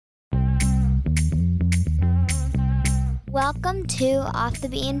Welcome to Off the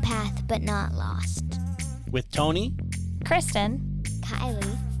Beaten Path, but Not Lost. With Tony, Kristen,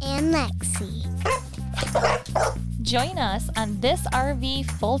 Kylie, and Lexi. Join us on this RV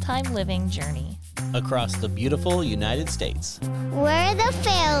full-time living journey across the beautiful United States. We're the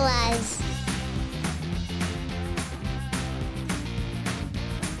Fayolas.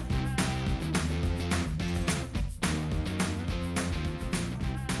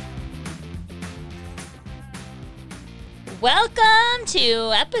 Welcome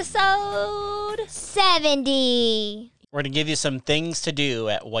to episode 70. We're going to give you some things to do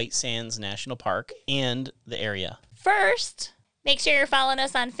at White Sands National Park and the area. First, make sure you're following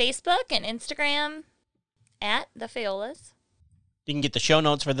us on Facebook and Instagram at The Fayolas. You can get the show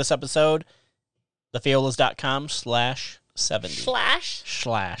notes for this episode, thefayolas.com/70.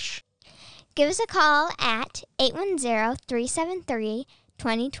 Slash. Give us a call at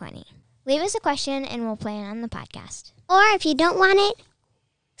 810-373-2020. Leave us a question and we'll play it on the podcast. Or if you don't want it,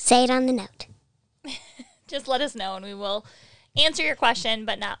 say it on the note. Just let us know and we will answer your question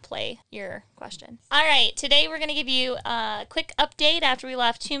but not play your question. All right, today we're going to give you a quick update after we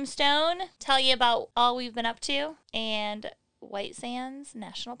left Tombstone, tell you about all we've been up to, and White Sands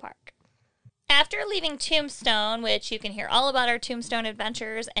National Park. After leaving Tombstone, which you can hear all about our Tombstone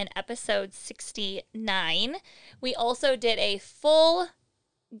adventures in episode 69, we also did a full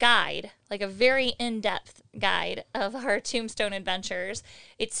guide, like a very in-depth guide of our Tombstone adventures.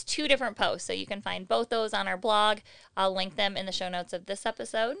 It's 2 different posts, so you can find both those on our blog. I'll link them in the show notes of this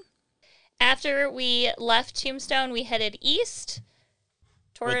episode. After we left Tombstone, we headed east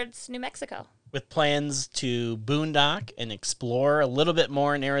towards New Mexico. With plans to boondock and explore a little bit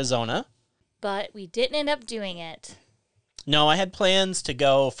more in Arizona. But we didn't end up doing it. No, I had plans to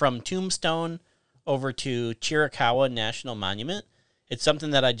go from Tombstone over to Chiricahua National Monument. It's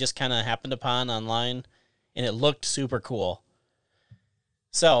something that I just kind of happened upon online, and it looked super cool.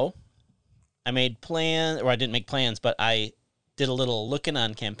 So I made plans, or I didn't make plans, but I did a little looking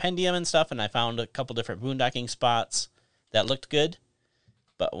on Campendium and stuff, and I found a couple different boondocking spots that looked good.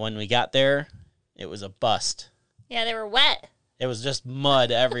 But when we got there, it was a bust. Yeah, they were wet. It was just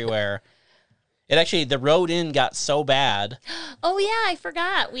mud everywhere. The road in got so bad. Oh, yeah, I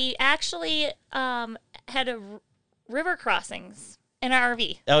forgot. We actually had river crossings in our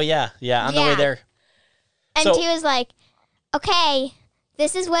RV. Oh, yeah, on the way there. And he was like, okay,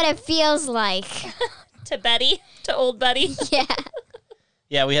 this is what it feels like. To old Betty. Yeah.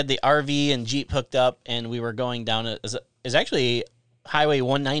 Yeah, we had the RV and Jeep hooked up, and we were going down it's actually Highway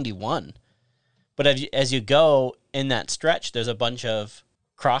 191. But as you go in that stretch, there's a bunch of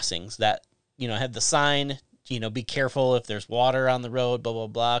crossings that, have the sign, be careful if there's water on the road, blah, blah,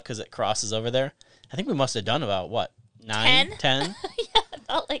 blah, because it crosses over there. I think we must have done about, 9? 10? Yeah, it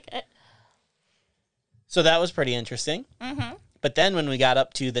felt like it. So that was pretty interesting. Mm-hmm. But then when we got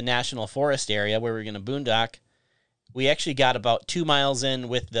up to the National Forest area where we were going to boondock, we actually got about 2 miles in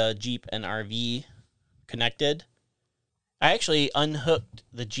with the Jeep and RV connected. I actually unhooked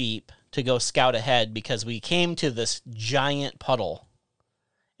the Jeep to go scout ahead because we came to this giant puddle.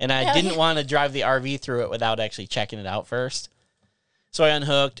 And I didn't want to drive the RV through it without actually checking it out first. So I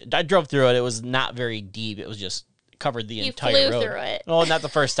unhooked. I drove through it. It was not very deep. It was just covered the entire road. You flew through it. Well, not the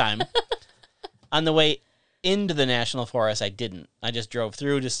first time. On the way into the National Forest, I didn't. I just drove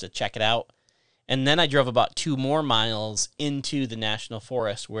through just to check it out. And then I drove about 2 more miles into the National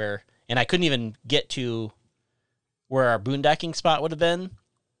Forest and I couldn't even get to where our boondocking spot would have been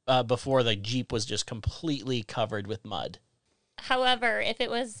before the Jeep was just completely covered with mud. However, if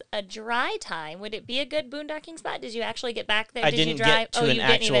it was a dry time, would it be a good boondocking spot? Did you actually get back there? I didn't get to an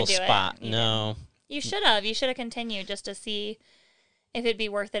actual spot. You no. You should have. You should have continued just to see if it'd be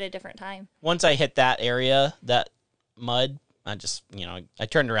worth it a different time. Once I hit that area, that mud, I just, I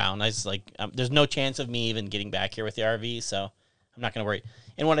turned around. I was like, there's no chance of me even getting back here with the RV, so I'm not going to worry.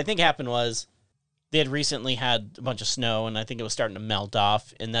 And what I think happened was they had recently had a bunch of snow, and I think it was starting to melt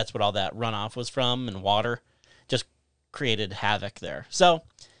off, and that's what all that runoff was from, and water just created havoc there. So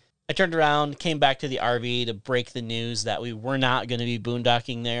I turned around, came back to the RV to break the news that we were not going to be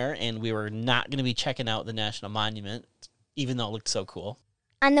boondocking there, and we were not going to be checking out the National Monument, even though it looked so cool.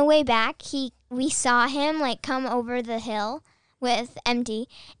 On the way back, we saw him come over the hill with MD,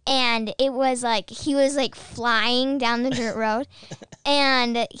 and it was he was flying down the dirt road,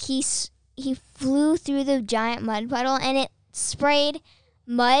 and he flew through the giant mud puddle, and it sprayed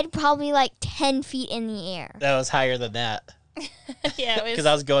mud probably 10 feet in the air. That was higher than that. Yeah, it was. Because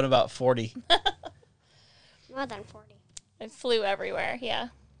I was going about 40. More than 40. It flew everywhere, yeah.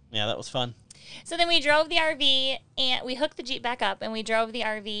 Yeah, that was fun. So then we drove the RV, and we hooked the Jeep back up, and we drove the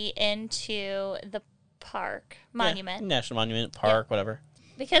RV into the Park Yeah, Monument National Monument Park, whatever.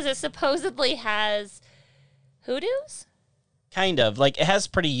 because it supposedly has hoodoos. Kind of. Like, it has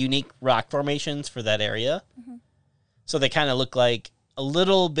pretty unique rock formations for that area. So they kind of look like a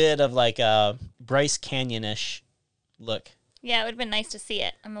little bit of like a Bryce Canyon-ish look. Yeah, it would have been nice to see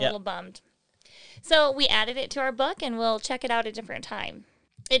it. I'm a Yep. little bummed. So we added it to our book, and we'll check it out at a different time.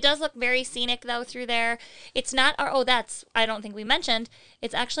 It does look very scenic, though, through there. It's not, I don't think we mentioned,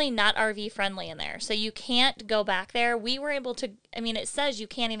 it's actually not RV friendly in there. So you can't go back there. We were able to, it says you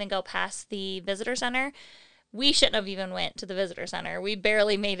can't even go past the visitor center. We shouldn't have even went to the visitor center. We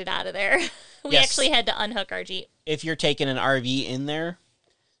barely made it out of there. We Yes. actually had to unhook our Jeep. If you're taking an RV in there,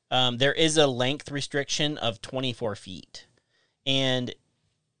 there is a length restriction of 24 feet. And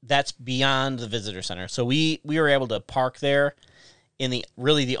that's beyond the visitor center. So we were able to park there in the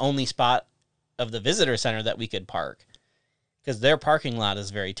only spot of the visitor center that we could park, because their parking lot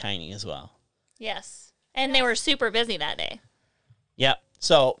is very tiny as well. Yes. And they were super busy that day. Yep.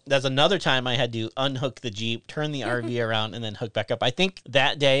 So that's another time I had to unhook the Jeep, turn the RV around, and then hook back up. I think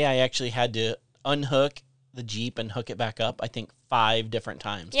that day I actually had to unhook the Jeep and hook it back up, I think 5 different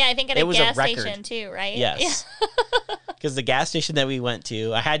times. Yeah, I think at It a was gas a record. station too, right? Yes. Because the gas station that we went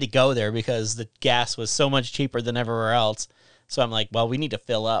to, I had to go there because the gas was so much cheaper than everywhere else. So I'm like, well, we need to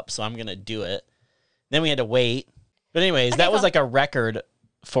fill up, so I'm going to do it. Then we had to wait. But anyways, that was like a record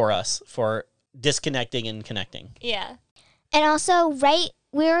for us for disconnecting and connecting. Yeah. And also, we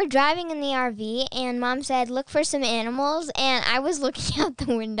were driving in the RV, and Mom said, look for some animals. And I was looking out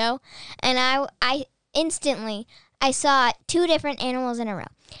the window, and I instantly, I saw 2 different animals in a row.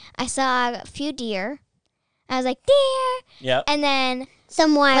 I saw a few deer. I was like, deer. Yep. And then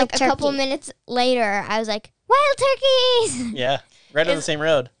Some wild like turkey. a couple minutes later, I was like, wild turkeys. Yeah. Right on the same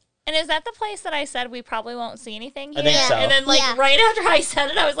road. And is that the place that I said we probably won't see anything here? I think so. And then, Yeah. right after I said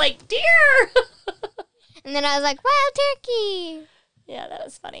it, I was like, deer! And then I was like, wild turkey. Yeah, that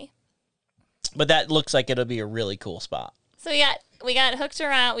was funny. But that looks like it'll be a really cool spot. So we got hooked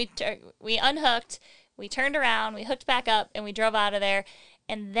around. We unhooked. We turned around. We hooked back up, and we drove out of there.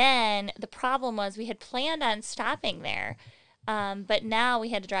 And then the problem was we had planned on stopping there, but now we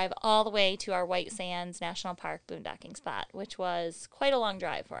had to drive all the way to our White Sands National Park boondocking spot, which was quite a long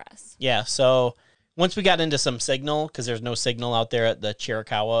drive for us. Yeah. So once we got into some signal, because there's no signal out there at the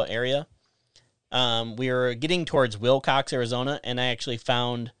Chiricahua area, we were getting towards Wilcox, Arizona, and I actually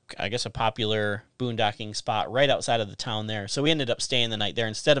found, I guess, a popular boondocking spot right outside of the town there. So we ended up staying the night there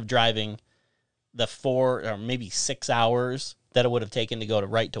instead of driving the 4 or maybe 6 hours that it would have taken to go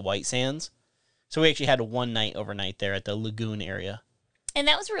right to White Sands. So we actually had a 1 night overnight there at the lagoon area. And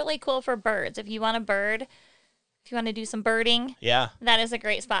that was really cool for birds. If you want to do some birding, Yeah. that is a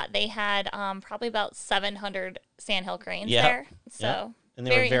great spot. They had probably about 700 sandhill cranes Yep. there. So Yep. And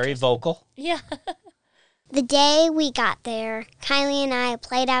they were very interesting. vocal. Yeah. The day we got there, Kylie and I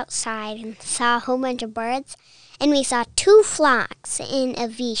played outside and saw a whole bunch of birds, and we saw 2 flocks in a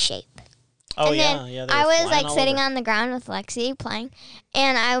V shape. Oh, and yeah. then Yeah. they I were was flying like all sitting over. on the ground with Lexi playing,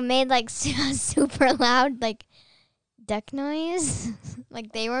 and I made like super loud like duck noise,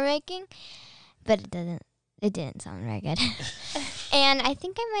 like they were making, but it didn't sound very good. And I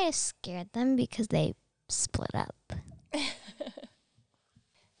think I might have scared them because they split up.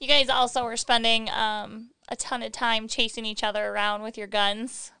 You guys also were spending a ton of time chasing each other around with your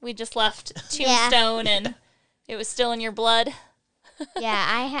guns. We just left Tombstone and it was still in your blood.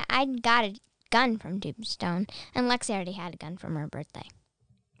 Yeah, I got a gun from Tombstone, and Lexi already had a gun from her birthday.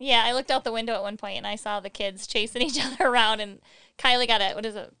 Yeah, I looked out the window at one point and I saw the kids chasing each other around, and Kylie got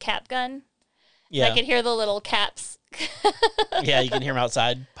a cap gun? Yeah. I could hear the little caps. Yeah, you can hear them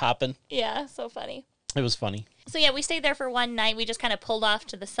outside popping. Yeah, so funny. It was funny. So yeah, we stayed there for 1 night. We just kind of pulled off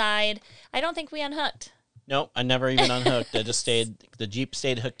to the side. I don't think we unhooked. Nope, I never even unhooked. I just stayed, the Jeep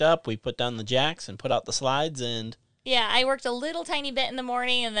stayed hooked up. We put down the jacks and put out the slides, and Yeah, I worked a little tiny bit in the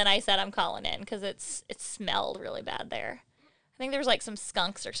morning, and then I said I'm calling in because it smelled really bad there. I think there was like some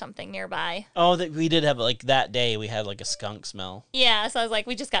skunks or something nearby. we did have, like, that day we had like a skunk smell. Yeah, so I was like,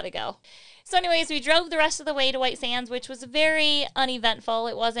 we just got to go. So anyways, we drove the rest of the way to White Sands, which was very uneventful.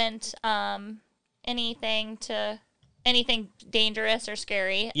 It wasn't anything dangerous or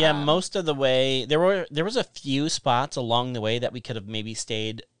scary. Yeah, most of the way there was a few spots along the way that we could have maybe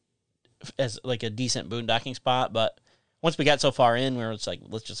stayed as like a decent boondocking spot, but once we got so far in, we were just like,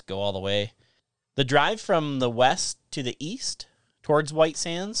 let's just go all the way. The drive from the west to the east towards White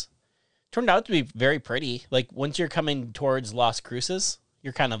Sands turned out to be very pretty. Like, once you're coming towards Las Cruces,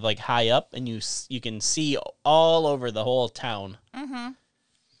 you're kind of like high up, and you can see all over the whole town.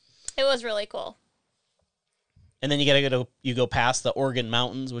 It was really cool. And then you go past the Oregon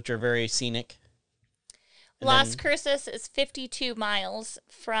Mountains, which are very scenic. And Las then- Cruces is 52 miles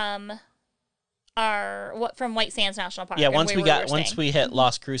from from White Sands National Park. Yeah, and once where once staying. we hit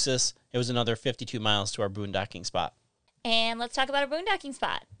Las Cruces, it was another 52 miles to our boondocking spot. And let's talk about a boondocking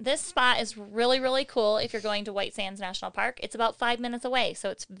spot. This spot is really, really cool if you're going to White Sands National Park. It's about 5 minutes away, so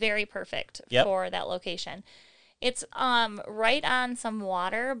it's very perfect Yep. for that location. It's right on some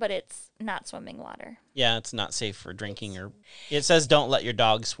water, but it's not swimming water. Yeah, it's not safe for drinking, or it says don't let your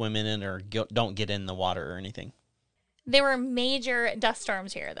dog swim in it, or don't get in the water or anything. There were major dust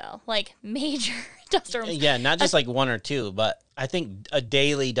storms here, though. Like, major dust storms. Yeah, not just like one or two, but I think a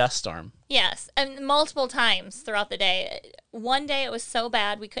daily dust storm. Yes, and multiple times throughout the day. One day it was so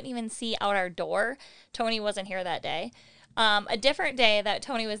bad we couldn't even see out our door. Tony wasn't here that day. A different day that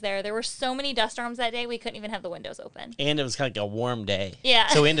Tony was there were so many dust storms that day we couldn't even have the windows open. And it was kind of like a warm day. Yeah.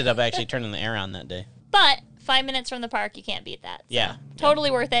 So we ended up actually turning the air on that day. But 5 minutes from the park, you can't beat that. So Yeah. totally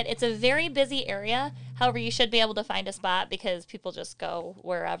worth it. It's a very busy area. However, you should be able to find a spot because people just go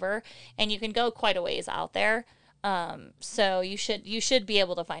wherever, and you can go quite a ways out there. So you should be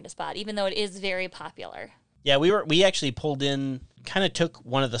able to find a spot, even though it is very popular. Yeah, we actually pulled in, kind of took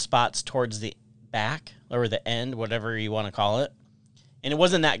one of the spots towards the back or the end, whatever you want to call it. And it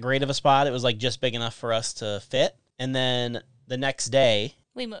wasn't that great of a spot. It was like just big enough for us to fit. And then the next day,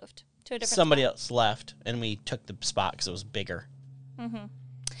 We moved to a different somebody spot. else left, and we took the spot because it was bigger.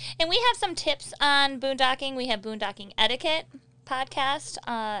 And we have some tips on boondocking. We have Boondocking Etiquette podcast,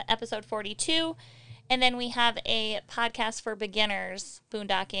 episode 42. And then we have a podcast for beginners,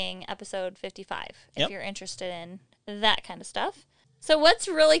 Boondocking, episode 55, if Yep. you're interested in that kind of stuff. So what's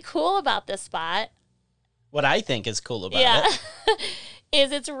really cool about this spot, What I think is cool about it.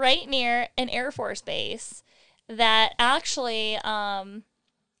 is it's right near an Air Force base that actually,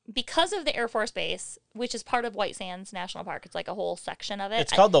 because of the Air Force base, which is part of White Sands National Park, it's like a whole section of it.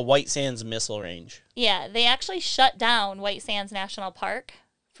 It's called the White Sands Missile Range. Yeah, they actually shut down White Sands National Park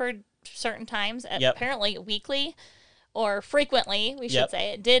for certain times, Yep. apparently weekly or frequently, we should Yep.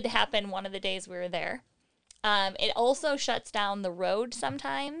 say. It did happen one of the days we were there. It also shuts down the road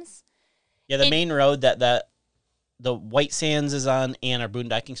sometimes. Yeah, the main road that the White Sands is on and our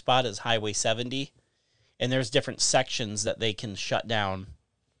boondocking spot is Highway 70. And there's different sections that they can shut down.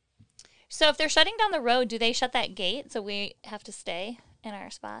 So if they're shutting down the road, do they shut that gate so we have to stay in our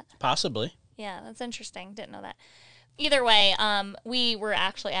spot? Possibly. Yeah, that's interesting. Didn't know that. Either way, we were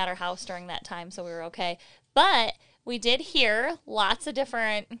actually at our house during that time, so we were okay. But we did hear lots of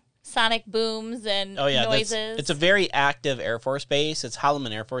different sonic booms and Oh, yeah. noises. It's a very active Air Force base. It's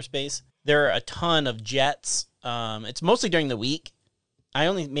Holloman Air Force Base. There are a ton of jets. It's mostly during the week. I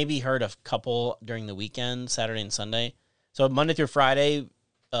only maybe heard a couple during the weekend, Saturday and Sunday. So Monday through Friday,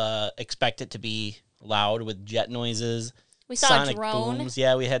 expect it to be loud with jet noises. We saw sonic a drone. booms.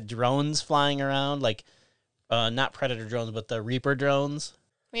 Yeah, we had drones flying around, like not Predator drones, but the Reaper drones.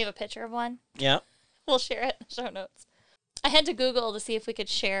 We have a picture of one. Yeah. We'll share it in the show notes. I had to Google to see if we could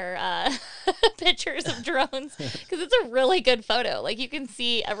share pictures of drones because it's a really good photo. Like, you can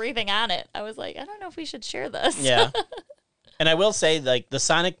see everything on it. I was like, I don't know if we should share this. Yeah. And I will say, like, the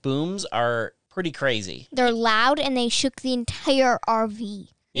sonic booms are pretty crazy. They're loud and they shook the entire RV.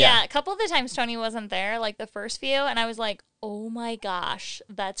 Yeah, a couple of the times Tony wasn't there, like the first few, and I was like, oh my gosh,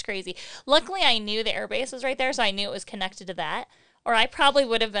 that's crazy. Luckily, I knew the airbase was right there, so I knew it was connected to that, or I probably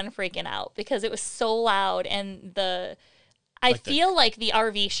would have been freaking out because it was so loud, and I feel like the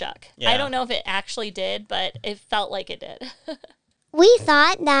RV shook. Yeah. I don't know if it actually did, but it felt like it did. We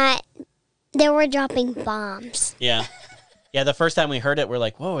thought that they were dropping bombs. Yeah. Yeah, the first time we heard it, we're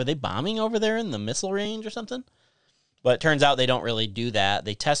like, whoa, are they bombing over there in the missile range or something? But it turns out they don't really do that.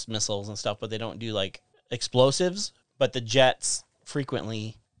 They test missiles and stuff, but they don't do, like, explosives. But the jets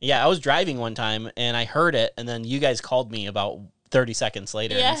frequently... Yeah, I was driving one time, and I heard it, and then you guys called me about 30 seconds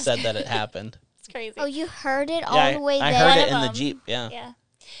later and Yes. said that it happened. It's crazy. Oh, you heard it all Yeah, the way I there? heard One it of in the them. Jeep, yeah. Yeah.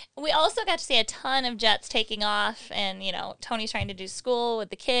 We also got to see a ton of jets taking off, and, Tony's trying to do school with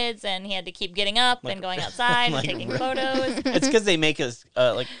the kids, and he had to keep getting up and going outside like- and taking photos. It's because they make us,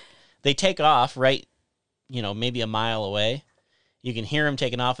 they take off right, maybe a mile away. You can hear them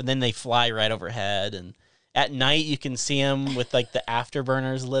taking off, and then they fly right overhead. And at night, you can see them with, like, the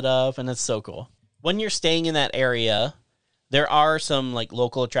afterburners lit up, and it's so cool. When you're staying in that area, there are some, like,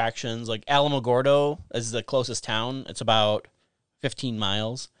 local attractions. Like, Alamogordo is the closest town. It's about 15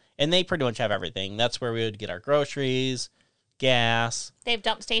 miles, and they pretty much have everything. That's where we would get our groceries, gas. They have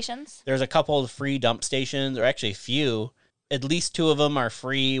dump stations. There's a couple of free dump stations, or actually a few. At least two of them are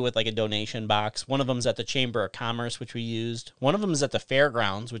free with like a donation box. One of them's at the Chamber of Commerce, which we used. One of them is at the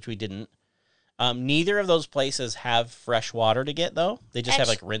fairgrounds, which we didn't. Neither of those places have fresh water to get, though. They just have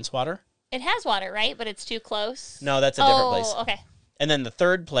like rinse water. It has water, right? But it's too close. No, that's a different place. Oh, okay. And then the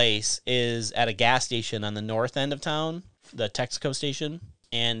third place is at a gas station on the north end of town, the Texaco station,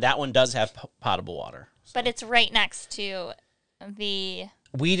 and that one does have potable water. But it's right next to the...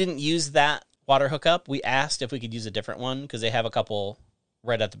 We didn't use that water hookup. We asked if we could use a different one because they have a couple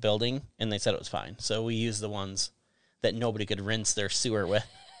right at the building, and they said it was fine. So we used the ones that nobody could rinse their sewer with.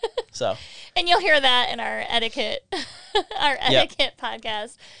 So, and you'll hear that in our etiquette,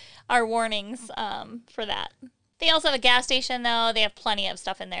 podcast, our warnings for that. They also have a gas station, though. They have plenty of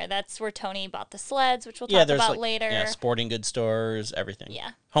stuff in there. That's where Tony bought the sleds, which we'll talk about later. Yeah, sporting goods stores, everything.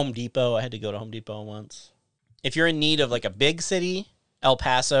 Yeah. Home Depot. I had to go to Home Depot once. If you're in need of like a big city, El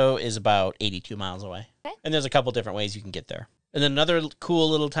Paso is about 82 miles away. Okay. And there's a couple different ways you can get there. And then another cool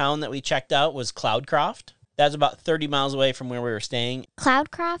little town that we checked out was Cloudcroft. That's about 30 miles away from where we were staying.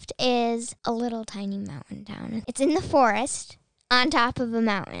 Cloudcroft is a little tiny mountain town. It's in the forest on top of a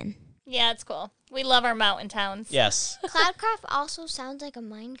mountain. Yeah, it's cool. We love our mountain towns. Yes. Cloudcroft also sounds like a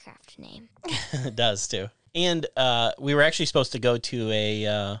Minecraft name. It does, too. And we were actually supposed to go to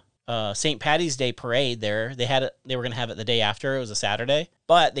a St. Patty's Day parade there. They were going to have it the day after. It was a Saturday.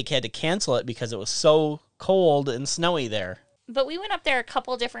 But they had to cancel it because it was so cold and snowy there. But we went up there a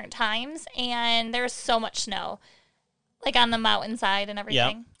couple different times, and there was so much snow, like on the mountainside and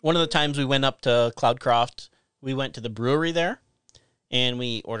everything. Yeah. One of the times we went up to Cloudcroft, we went to the brewery there, and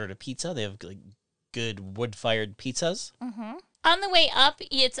we ordered a pizza. They have like good wood-fired pizzas. Mm-hmm. On the way up,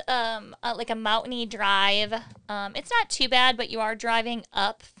 it's like a mountainy drive. It's not too bad, but you are driving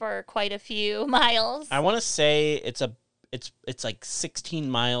up for quite a few miles. I want to say it's like 16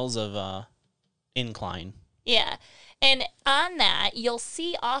 miles of incline. Yeah. And on that, you'll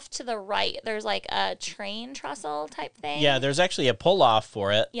see off to the right, there's like a train trestle type thing. Yeah, there's actually a pull-off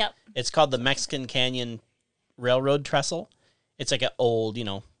for it. Yep. It's called the Mexican Canyon Railroad Trestle. It's like an old,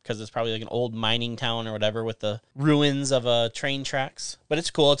 because it's probably like an old mining town or whatever with the ruins of train tracks. But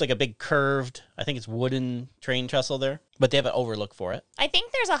it's cool. It's like a big curved, I think it's wooden train trestle there. But they have an overlook for it. I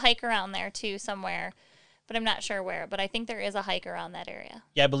think there's a hike around there too somewhere, but I'm not sure where. But I think there is a hike around that area.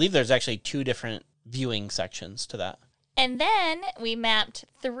 Yeah, I believe there's actually 2 different viewing sections to that. And then we mapped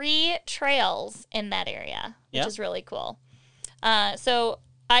 3 trails in that area, which Yeah. is really cool. So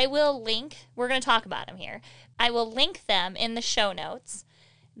I will link, we're going to talk about them here. I will link them in the show notes.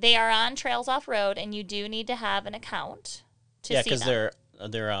 They are on Trails Off Road, and you do need to have an account to see them. Yeah, because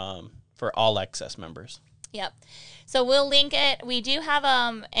they're for all access members. Yep. So we'll link it. We do have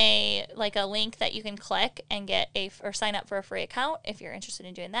a link that you can click and get or sign up for a free account if you're interested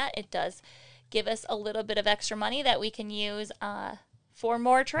in doing that. It does give us a little bit of extra money that we can use for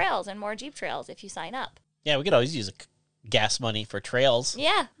more trails and more Jeep trails if you sign up. Yeah, we could always use gas money for trails.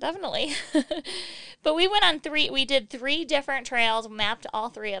 Yeah, definitely. But we went on we did 3 different trails, mapped all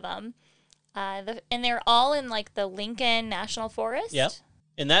 3 of them. And they're all in like the Lincoln National Forest. Yep.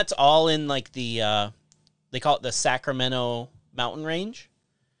 And that's all in like the, they call it the Sacramento Mountain Range.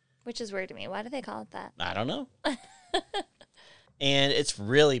 Which is weird to me. Why do they call it that? I don't know. And it's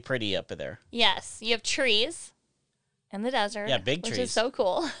really pretty up there. Yes, you have trees in the desert. Yeah, big which trees. is so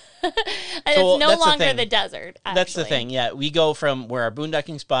cool. And So it's no that's the longer thing. the desert. Actually. That's the thing. Yeah, we go from where our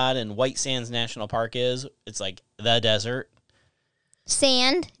boondocking spot in White Sands National Park is. It's like the desert.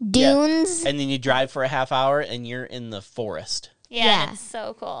 Sand, dunes. And then you drive for a half hour and you're in the forest. Yeah, Yeah. it's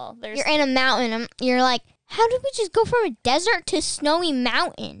so cool. There's You're in a mountain. You're like, how did we just go from a desert to snowy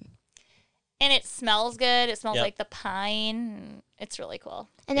mountain? and it smells good. It smells Yep. like the pine. It's really cool.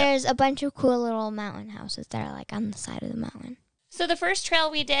 And Yep. there's a bunch of cool little mountain houses that are like on the side of the mountain. So the first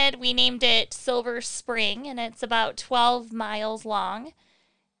trail we did, we named it Silver Spring, and it's about 12 miles long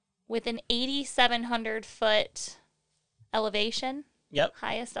with an 8,700 foot elevation. Yep.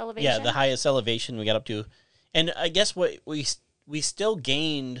 Highest elevation. Yeah, the highest elevation we got up to. And I guess what we still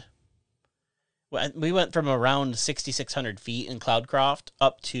gained, we went from around 6,600 feet in Cloudcroft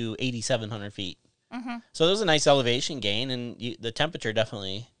up to 8,700 feet. Mm-hmm. So there was a nice elevation gain, and the temperature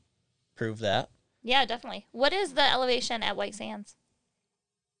definitely proved that. Yeah, definitely. What is the elevation at White Sands?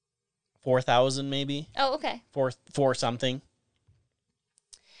 4,000 maybe? Oh, okay. Four something.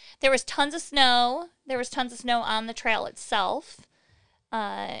 There was tons of snow. There was tons of snow on the trail itself.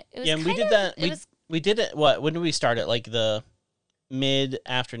 It was Yeah, and we kind did of- that. It was We did it, when did we start it? Like the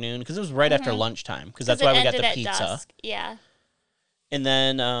mid-afternoon? Because it was right after Mhm. lunchtime, because 'cause that's why it we got ended the at pizza. dusk. Yeah. And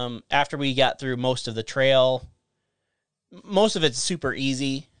then after we got through most of the trail, most of it's super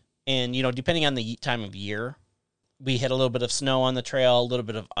easy. And, depending on the time of year, we hit a little bit of snow on the trail, a little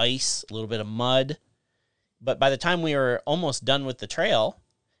bit of ice, a little bit of mud. But by the time we were almost done with the trail,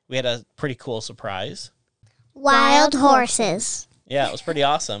 we had a pretty cool surprise. Wild horses. Yeah, it was pretty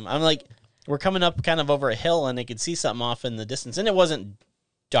awesome. I'm like, we're coming up kind of over a hill, and they could see something off in the distance. And it wasn't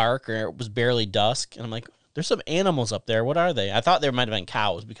dark, or it was barely dusk. And I'm like, there's some animals up there. What are they? I thought there might have been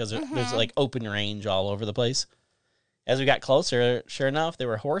cows because there's like open range all over the place. As we got closer, sure enough, there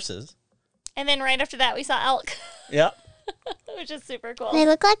were horses. And then right after that, we saw elk, Yep. which is super cool. They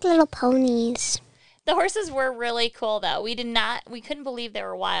look like little ponies. The horses were really cool, though. We couldn't believe they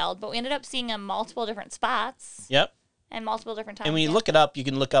were wild, but we ended up seeing them multiple different spots Yep. and multiple different times. And when you yeah. look it up, you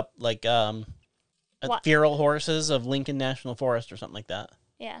can look up like What? feral horses of Lincoln National Forest or something like that.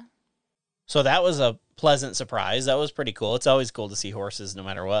 Yeah. So that was a pleasant surprise. That was pretty cool. It's always cool to see horses no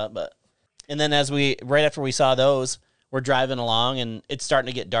matter what. And then right after we saw those, we're driving along and it's starting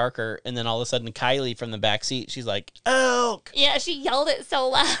to get darker. And then all of a sudden, Kylie from the back seat, she's like, elk! Yeah, she yelled it so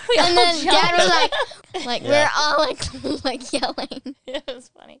loud. We And all then jumped. Dad was like Yeah. we're all like yelling. It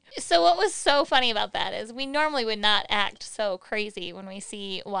was funny. So what was so funny about that is we normally would not act so crazy when we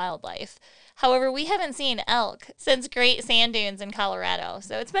see wildlife. However, we haven't seen elk since Great Sand Dunes in Colorado.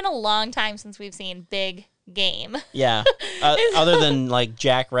 So it's been a long time since we've seen big game. Yeah. Other than like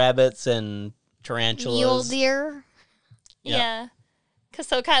jackrabbits and tarantulas. Mule deer. Yeah. Yeah. Cause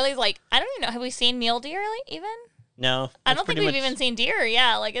so Kylie's like, I don't even know. Have we seen mule deer even? No. I that's don't think pretty we've much- even seen deer.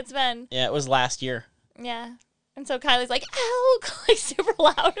 Yeah, like it's been, Yeah, it was last year. yeah. And so Kylie's like, elk, like super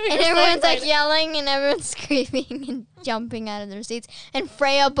loud. We And were so everyone's like excited. yelling and everyone's screaming and jumping out of their seats. And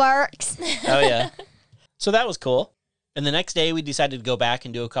Freya barks. Oh, yeah. So that was cool. And the next day, we decided to go back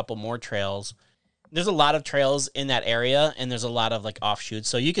and do a couple more trails. There's a lot of trails in that area, and there's a lot of like offshoots.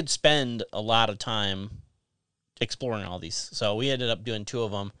 So you could spend a lot of time exploring all these. So we ended up doing 2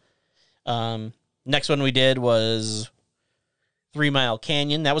 of them. Next one we did was 3 Mile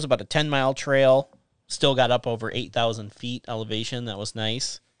Canyon. That was about a 10-mile trail. Still got up over 8,000 feet elevation. That was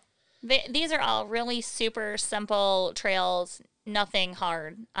nice. These are all really super simple trails, nothing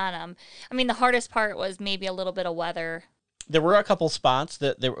hard on them. I mean, the hardest part was maybe a little bit of weather. There were a couple spots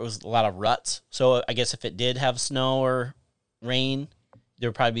that there was a lot of ruts. So I guess if it did have snow or rain, there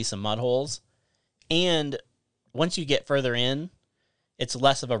would probably be some mud holes. And once you get further in, it's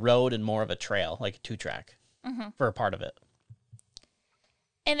less of a road and more of a trail, like a 2-track for a part of it.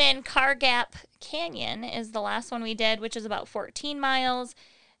 And then Car Gap Canyon is the last one we did, which is about 14 miles,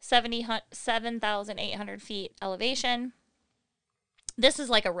 7,800 feet elevation. This is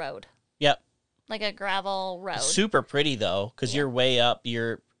like a road, Yep. like a gravel road. Super pretty, though, because you're way up.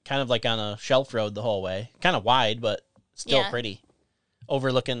 You're kind of like on a shelf road the whole way. Kind of wide, but still Yeah. pretty.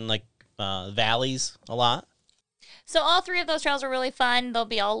 Overlooking like valleys a lot. So all 3 of those trails are really fun. They'll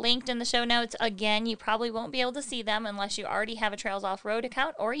be all linked in the show notes. Again, you probably won't be able to see them unless you already have a Trails Off-Road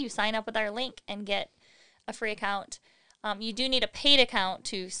account or you sign up with our link and get a free account. You do need a paid account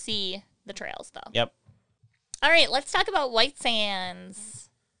to see the trails, though. Yep. All right, let's talk about White Sands.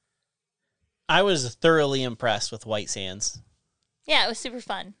 I was thoroughly impressed with White Sands. Yeah, it was super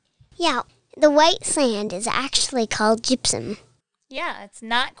fun. Yeah, the white sand is actually called gypsum. Yeah, it's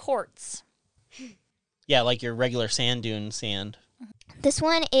not quartz. Yeah, like your regular sand dune sand. This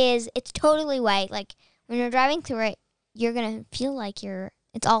one it's totally white. Like when you're driving through it, you're going to feel like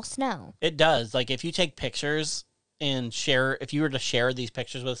it's all snow. It does. Like if you take pictures and if you were to share these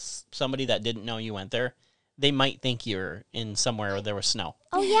pictures with somebody that didn't know you went there, they might think you're in somewhere where there was snow.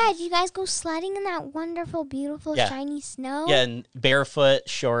 Oh, yeah. Did you guys go sledding in that wonderful, beautiful, Yeah. shiny snow? Yeah, and barefoot,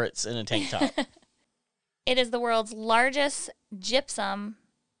 shorts, and a tank top. It is the world's largest gypsum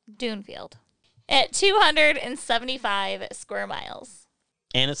dune field at 275 square miles.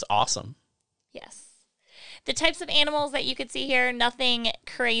 And it's awesome. Yes. The types of animals that you could see here, nothing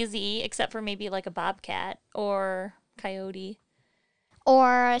crazy except for maybe like a bobcat or coyote.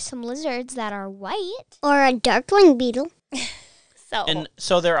 Or some lizards that are white. Or a darkling beetle. So, And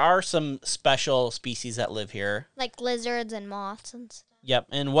so there are some special species that live here. Like lizards and moths and stuff. Yep.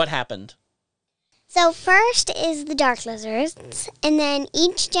 And what happened? So first is the dark lizards, and then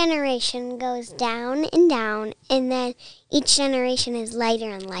each generation goes down, and then each generation is lighter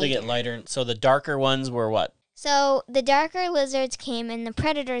and lighter. They get lighter. So the darker ones were what? So the darker lizards came and the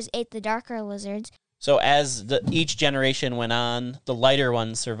predators ate the darker lizards. So as each generation went on, the lighter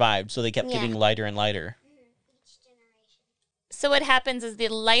ones survived. So they kept Yeah. getting lighter and lighter. so what happens is the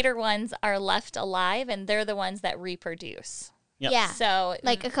lighter ones are left alive and they're the ones that reproduce. Yep. Yeah. So,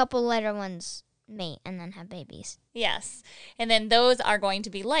 Like a couple lighter ones mate and then have babies. yes. And then those are going to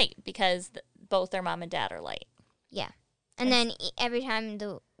be light because both their mom and dad are light. Yeah. And then every time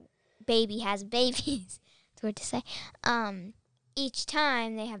the baby has babies, it's weird to say, each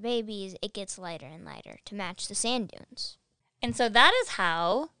time they have babies, it gets lighter and lighter to match the sand dunes. And so that is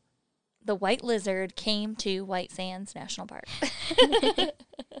how the white lizard came to White Sands National Park.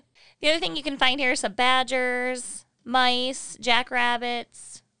 The other thing you can find here are some badgers, mice,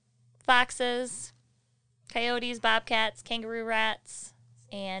 jackrabbits, foxes, coyotes, bobcats, kangaroo rats,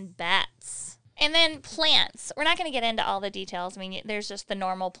 and bats. And then plants. We're not going to get into all the details. I mean, there's just the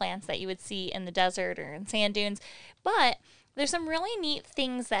normal plants that you would see in the desert or in sand dunes. But there's some really neat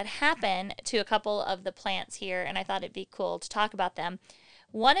things that happen to a couple of the plants here, and I thought it'd be cool to talk about them.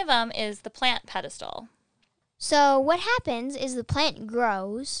 One of them is the plant pedestal. So what happens is the plant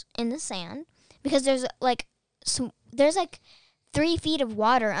grows in the sand because there's like 3 feet of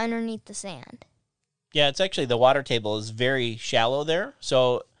water underneath the sand. Yeah, it's actually the water table is very shallow there.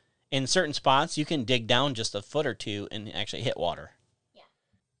 So in certain spots, you can dig down just a foot or two and actually hit water.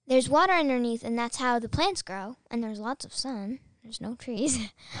 There's water underneath, and that's how the plants grow. And there's lots of sun. There's no trees.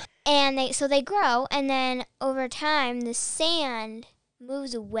 And they grow, and then over time, the sand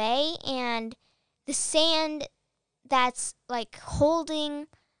moves away, and the sand that's like holding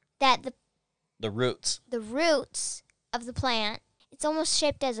The roots. the roots of the plant, it's almost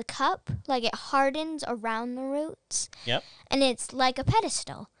shaped as a cup, like it hardens around the roots. Yep. And it's like a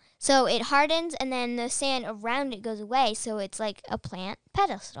pedestal. So it hardens, and then the sand around it goes away, so it's like a plant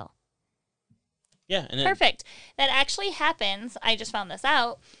pedestal. Yeah. And Perfect. That actually happens, I just found this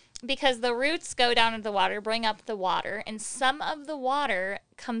out, because the roots go down into the water, bring up the water, and some of the water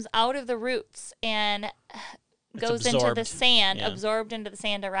comes out of the roots and goes into the absorbed. sand, Yeah. absorbed into the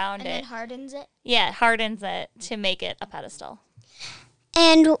sand around And it. then hardens it. Yeah, it hardens it to make it a pedestal.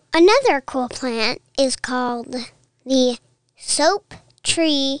 And another cool plant is called the soap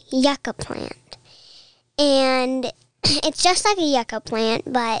tree yucca plant. And it's just like a yucca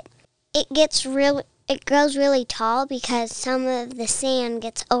plant, but it grows really tall because some of the sand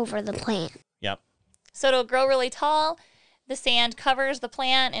gets over the plant. Yep. So it'll grow really tall. The sand covers the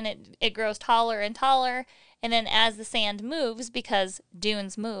plant, and it grows taller and taller. And then as the sand moves, because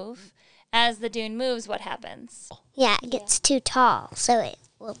dunes move, as the dune moves, what happens? Yeah, it gets too tall, so it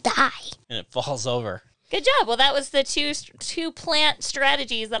will die. And it falls over. Good job. Well, that was the two plant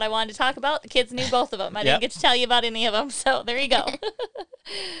strategies that I wanted to talk about. The kids knew both of them. I Yep. didn't get to tell you about any of them, so there you go.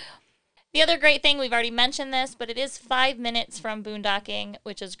 The other great thing, we've already mentioned this, but it is 5 minutes from boondocking,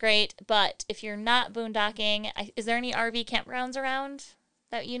 which is great. But if you're not boondocking, is there any RV campgrounds around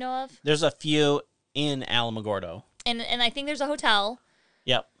that you know of? There's a few in Alamogordo. And I think there's a hotel.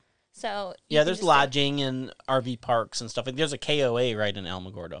 Yep. So you Yeah, can there's just lodging and RV parks and stuff. There's a KOA right in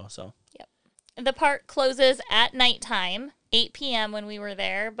Alamogordo. So The park closes at nighttime, 8 p.m. when we were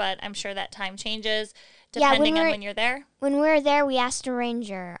there, but I'm sure that time changes depending on when you're there. When we were there, we asked a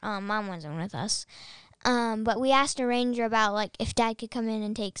ranger. Mom wasn't with us. But we asked a ranger about like if Dad could come in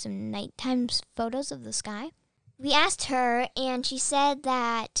and take some nighttime photos of the sky. We asked her, and she said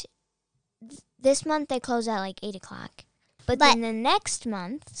that this month they close at like 8 o'clock. But then the next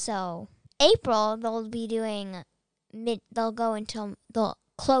month, so April, they'll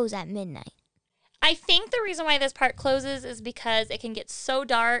close at midnight. I think the reason why this park closes is because it can get so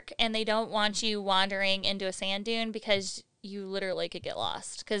dark and they don't want you wandering into a sand dune because you literally could get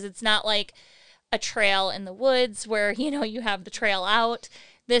lost. Because it's not like a trail in the woods where, you have the trail out.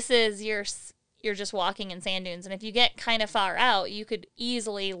 This is you're just walking in sand dunes. And if you get kind of far out, you could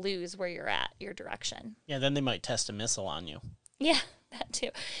easily lose where you're at, your direction. yeah, then they might test a missile on you. Yeah, that too.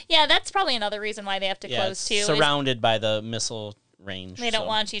 Yeah, that's probably another reason why they have to Yeah, close it's too. is surrounded by the missile range. They don't so-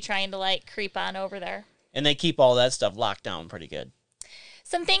 want you trying to creep on over there. And they keep all that stuff locked down pretty good.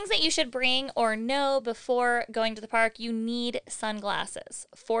 Some things that you should bring or know before going to the park, you need sunglasses,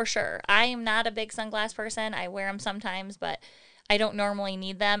 for sure. I am not a big sunglass person. I wear them sometimes, but I don't normally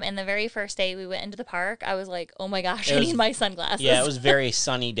need them. And the very first day we went into the park, I was like, oh my gosh, I need my sunglasses. Yeah, it was a very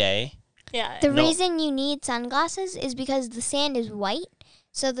sunny day. Yeah. The reason you need sunglasses is because the sand is white,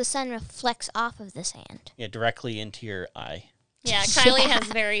 so the sun reflects off of the sand. Yeah, directly into your eye. Yeah, Kylie has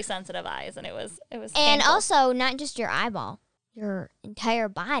very sensitive eyes, and it was And painful. also, not just your eyeball, your entire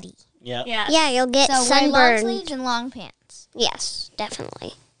body. Yeah. Yeah. Yeah, you'll get So wear long sunburned. sleeves and long pants. Yes,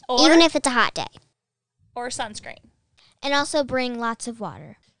 definitely. Or, Even if it's a hot day. or sunscreen. And also bring lots of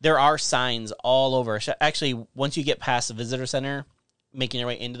water. There are signs all over. Actually, once you get past the visitor center, making your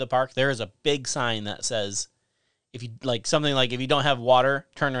way into the park, there is a big sign that says, if you if you don't have water,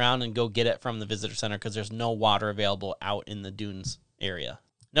 turn around and go get it from the visitor center because there's no water available out in the dunes area.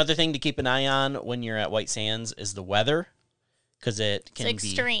 Another thing to keep an eye on when you're at White Sands is the weather, because it can It's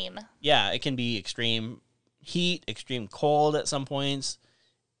extreme. it can be extreme heat, extreme cold at some points.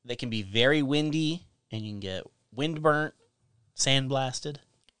 They can be very windy, and you can get wind burnt, sand blasted.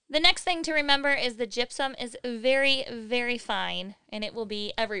 The next thing to remember is the gypsum is very, very fine, and it will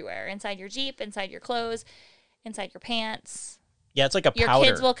be everywhere. Inside your Jeep, inside your clothes, inside your pants, Yeah, it's like a Your powder.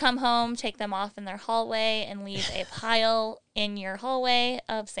 kids will come home, take them off in their hallway, and leave a pile in your hallway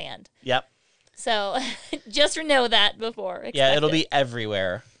of sand. Yep. So just know that before. Yeah, it'll Expect be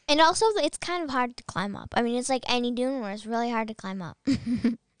everywhere. And also, it's kind of hard to climb up. I mean, it's like any dune where it's really hard to climb up.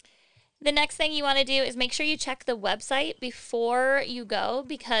 The next thing you want to do is make sure you check the website before you go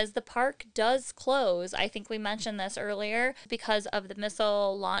because the park does close. I think we mentioned this earlier because of the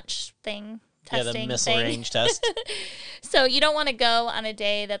missile launch thing. Yeah, the Testing missile thing. range test. So you don't want to go on a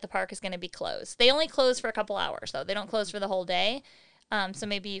day that the park is going to be closed. They only close for a couple hours, though. They don't close for the whole day. So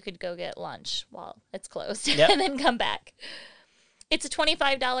maybe you could go get lunch while it's closed Yep. and then come back. It's a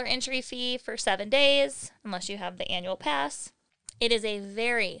 $25 entry fee for 7 days, unless you have the annual pass. It is a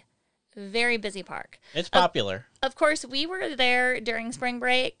very, very busy park. It's popular. Of course, we were there during spring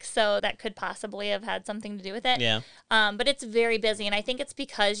break, so that could possibly have had something to do with it. Yeah. But it's very busy, and I think it's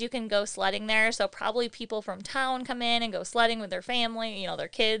because you can go sledding there. So probably people from town come in and go sledding with their family, their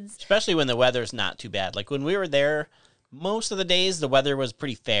kids. Especially when the weather's not too bad. Like when we were there, most of the days the weather was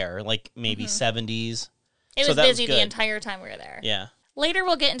pretty fair, like maybe 70s. It So was that was busy the good. entire time we were there. Yeah. Later,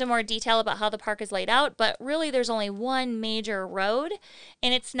 we'll get into more detail about how the park is laid out, but really there's only one major road,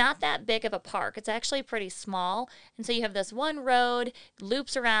 and it's not that big of a park. It's actually pretty small, and so you have this one road,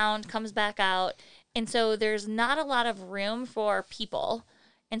 loops around, comes back out, and so there's not a lot of room for people,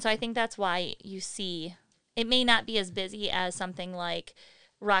 and so I think that's why you see it may not be as busy as something like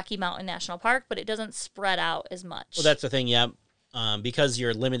Rocky Mountain National Park, but it doesn't spread out as much. Well, that's the thing, yeah. Because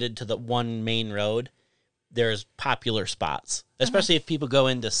you're limited to the one main road, there's popular spots. Especially if people go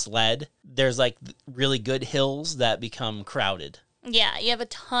into sled, there's like really good hills that become crowded. Yeah, you have a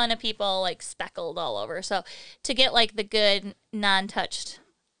ton of people like speckled all over. So to get like the good non-touched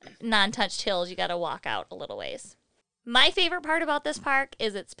hills, you got to walk out a little ways. My favorite part about this park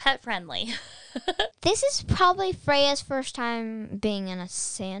is it's pet friendly. This is probably Freya's first time being in a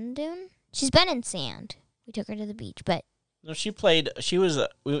sand dune. She's been in sand. We took her to the beach, but No, she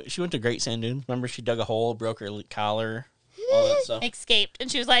went to Great Sand Dune. Remember, she dug a hole, broke her collar, all that stuff. Escaped,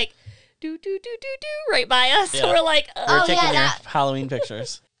 and she was like, do right by us. Yeah. So we're like, We were oh taking yeah. their Halloween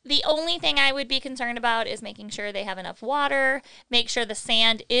pictures. The only thing I would be concerned about is making sure they have enough water, make sure the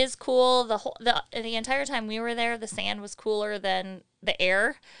sand is cool. The entire time we were there, the sand was cooler than the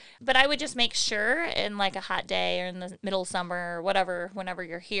air. But I would just make sure in like a hot day or in the middle of summer or whatever, whenever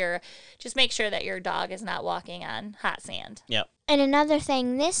you're here, just make sure that your dog is not walking on hot sand. Yep. and another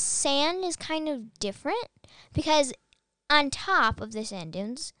thing, this sand is kind of different because on top of the sand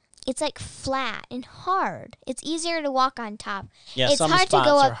dunes, it's like flat and hard. It's easier to walk on top. Yeah, It's some hard to spots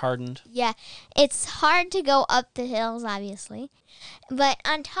go are up- hardened. Yeah, it's hard to go up the hills, obviously, but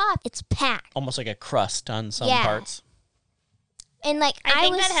on top it's packed. Almost like a crust on some Yeah. parts. And like I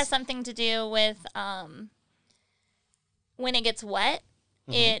think was, that has something to do with when it gets wet,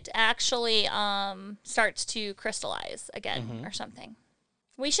 it actually starts to crystallize again or something.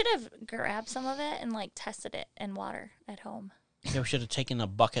 We should have grabbed some of it and like tested it in water at home. Yeah, we should have taken a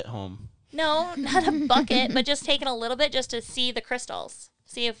bucket home. No, not a bucket, but just taken a little bit just to see the crystals.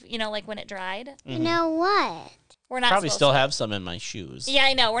 See if, like when it dried. You know what? We're not Probably supposed still to. have some in my shoes. Yeah,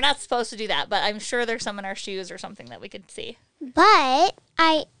 I know. We're not supposed to do that, but I'm sure there's some in our shoes or something that we could see. But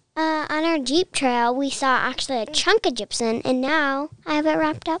on our Jeep trail, we saw actually a chunk of gypsum, and now I have it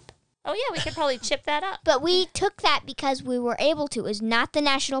wrapped up. Oh, yeah, we could probably chip that up. but we took that because we were able to. It was not the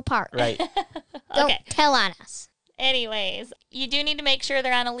national park. Right. Don't Okay. tell on us. Anyways, you do need to make sure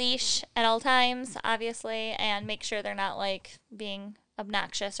they're on a leash at all times, obviously, and make sure they're not like being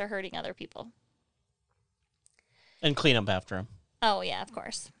obnoxious or hurting other people. And clean up after them. Oh, yeah, of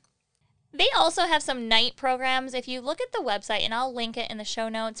course. They also have some night programs. If you look at the website, and I'll link it in the show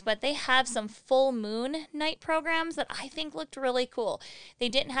notes, but they have some full moon night programs that I think looked really cool. They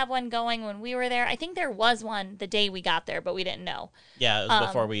didn't have one going when we were there. I think there was one the day we got there, but we didn't know. Yeah, it was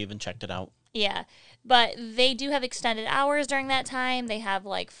before we even checked it out. Yeah, but they do have extended hours during that time. They have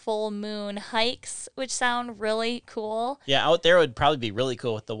like full moon hikes, which sound really cool. Yeah, out there would probably be really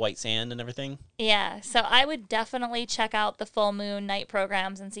cool with the white sand and everything. Yeah, so I would definitely check out the full moon night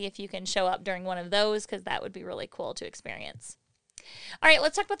programs and see if you can show up during one of those because that would be really cool to experience. All right,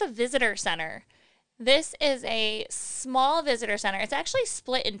 let's talk about the visitor center. This is a small visitor center. It's actually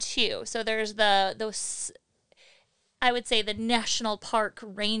split in two. So there's those, I would say, the National Park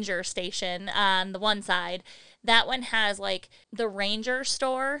Ranger Station on the one side. That one has like the ranger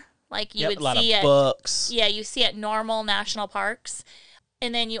store, like you Yep, would a lot see of at books. yeah, you see at normal national parks.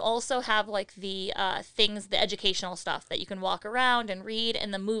 And then you also have like the things, the educational stuff that you can walk around and read.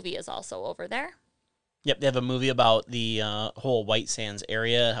 And the movie is also over there. Yep, they have a movie about the whole White Sands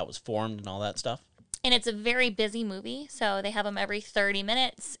area, how it was formed and all that stuff. And it's a very busy movie, so they have them every 30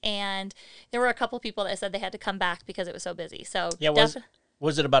 minutes. And there were a couple people that said they had to come back because it was so busy. So Yeah,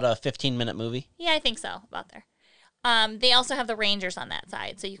 was it about a 15-minute movie? yeah, I think so, about there. They also have the Rangers on that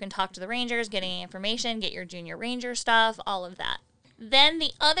side, so you can talk to the Rangers, get any information, get your junior Ranger stuff, all of that. Then the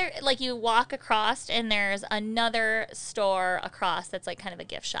other, like you walk across and there's another store across that's like kind of a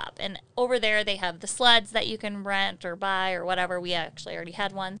gift shop. And over there they have the sleds that you can rent or buy or whatever. We actually already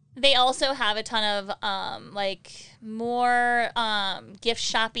had one. They also have a ton of like more gift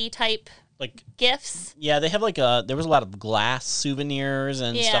shoppy type Like, gifts. yeah, they have like there was a lot of glass souvenirs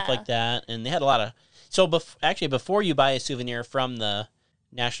and stuff Yeah. like that. And they had a lot of, so actually before you buy a souvenir from the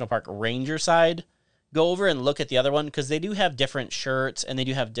National Park Ranger side, go over and look at the other one because they do have different shirts and they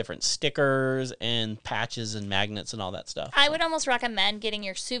do have different stickers and patches and magnets and all that stuff. I would almost recommend getting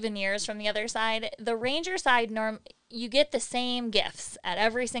your souvenirs from the other side. The Ranger side, you get the same gifts at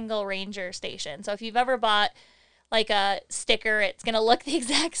every single Ranger station. So if you've ever bought like a sticker, it's going to look the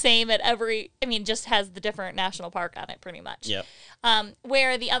exact same at just has the different national park on it pretty much. Yep.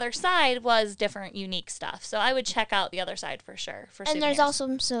 Where the other side was different, unique stuff. So I would check out the other side for sure. And there's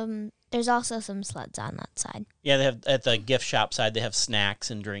also some sleds on that side. Yeah, they have at the gift shop side, they have snacks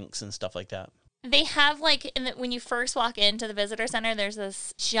and drinks and stuff like that. They have like when you first walk into the visitor center, there's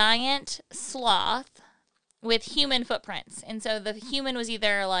this giant sloth with human footprints. And so the human was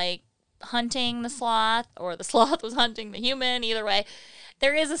either like hunting the sloth or the sloth was hunting the human. Either way,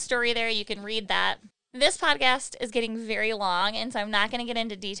 there is a story there. You can read that. This podcast is getting very long, and so I'm not going to get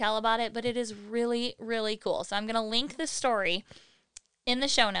into detail about it, but it is really, really cool. So I'm going to link this story in the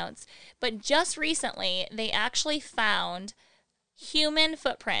show notes. But just recently, they actually found human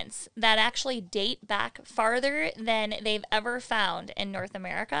footprints that actually date back farther than they've ever found in North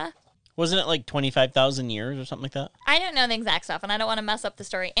America. Wasn't it like 25,000 years or something like that? I don't know the exact stuff, and I don't want to mess up the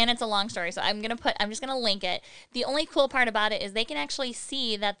story, and it's a long story, so I'm just gonna link it. The only cool part about it is they can actually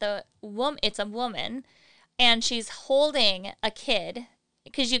see that it's a woman, and she's holding a kid,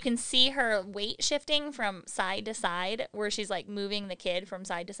 because you can see her weight shifting from side to side, where she's like moving the kid from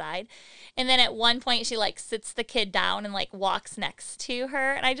side to side, and then at one point she like sits the kid down and like walks next to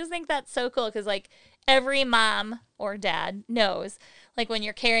her, and I just think that's so cool, because like every mom or dad knows, like when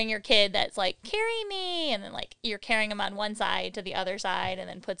you're carrying your kid, that's like, carry me, and then like you're carrying them on one side to the other side and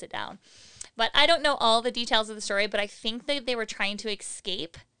then puts it down. But I don't know all the details of the story, but I think that they were trying to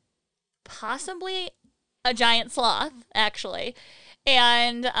escape possibly a giant sloth, actually.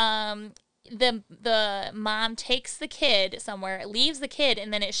 And the mom takes the kid somewhere, leaves the kid,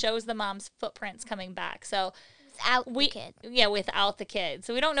 and then it shows the mom's footprints coming back. So Without the kid. Yeah, without the kid.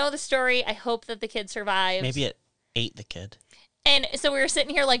 So we don't know the story. I hope that the kid survives. Maybe it ate the kid. And so we were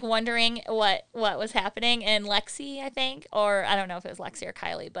sitting here like wondering what was happening, and Lexi, I think, or I don't know if it was Lexi or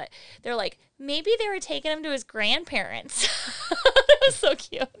Kylie, but they're like, maybe they were taking him to his grandparents. That was so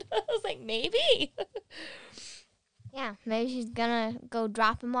cute. I was like, maybe. Yeah, maybe she's gonna go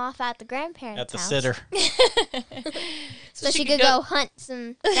drop him off at the grandparents' At the house. sitter. So she could go hunt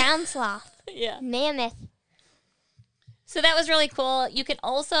some ground sloth, Yeah. mammoth. So that was really cool. You can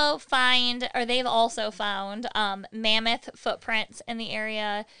also find, or they've also found, mammoth footprints in the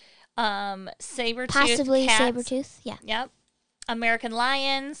area, saber-tooth Possibly cats. saber-tooth, yeah. Yep. American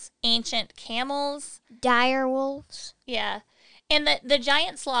lions, ancient camels. Dire wolves. Yeah. And the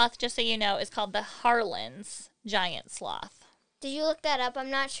giant sloth, just so you know, is called the Harlan's giant sloth. Did you look that up? I'm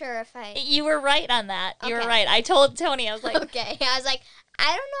not sure if I... You were right on that. You were Okay. right. I told Tony, I was like, Okay, I was like, I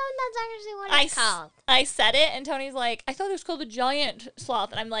don't know if that's actually what it's called. I said it, and Tony's like, I thought it was called the giant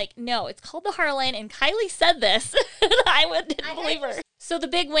sloth. And I'm like, no, it's called the Harlan, and Kylie said this. And I didn't believe her. So the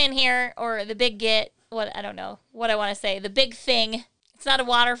big win here, or the big get, I don't know what I want to say, the big thing, it's not a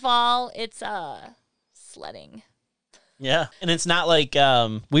waterfall, it's sledding. Yeah. And it's not like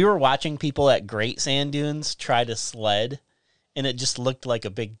we were watching people at Great Sand Dunes try to sled, and it just looked like a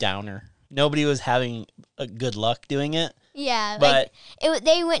big downer. Nobody was having a good luck doing it. Yeah, But-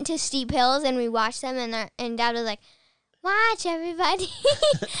 they went to steep hills, and we watched them, and Dad was like, watch, everybody.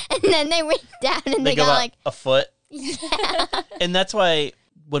 And then they went down, and They they go got about like, a foot. yeah. And that's why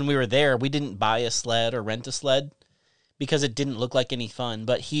when we were there, we didn't buy a sled or rent a sled because it didn't look like any fun.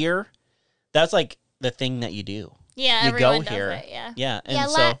 But here, that's like the thing that you do. Yeah, You everyone go does here. it, yeah. Yeah. And Yeah,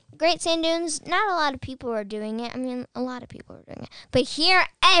 so Great Sand Dunes, not a lot of people are doing it. I mean, a lot of people are doing it. But here,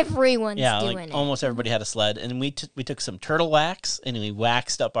 everyone's doing like it. almost everybody had a sled. And we took some turtle wax and we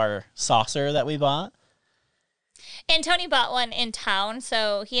waxed up our saucer that we bought. And Tony bought one in town,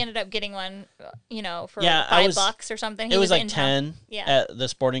 so he ended up getting one, for Yeah, $5 or something. It was like in town. 10 Yeah. at the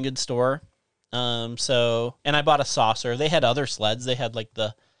sporting goods store. And I bought a saucer. They had other sleds. They had like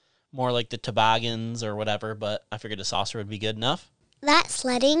the more like the toboggans or whatever, but I figured a saucer would be good enough. That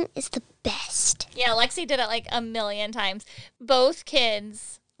sledding is the best. Yeah, Lexi did it like a million times. Both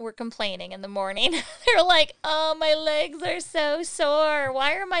kids were complaining in the morning. They were like, "Oh, my legs are so sore.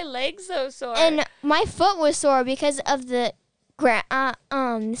 Why are my legs so sore?" And my foot was sore because of the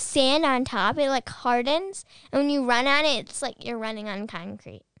sand on top. It like hardens, and when you run on it, it's like you're running on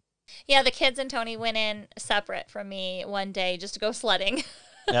concrete. yeah, the kids and Tony went in separate from me one day just to go sledding.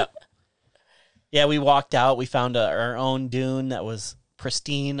 Yep. Yeah, we walked out. We found our own dune that was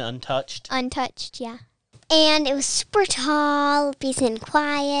pristine, untouched. Untouched, yeah. And it was super tall, peace and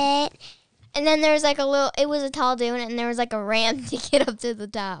quiet. And then there was like it was a tall dune, and there was like a ramp to get up to the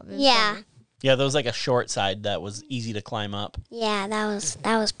top. It was Yeah. funny. Yeah, there was like a short side that was easy to climb up. Yeah,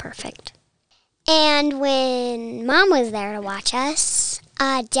 that was perfect. And when Mom was there to watch us,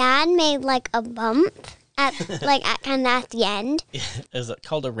 Dad made like a bump at kind of at the end. It was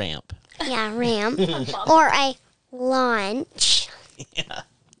called a ramp. Yeah, ramp or a launch. Yeah.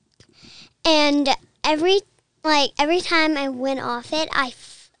 And every time I went off it,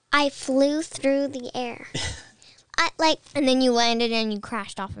 I flew through the air. And then you landed and you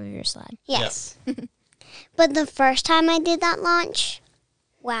crashed off of your sled. Yes. But the first time I did that launch,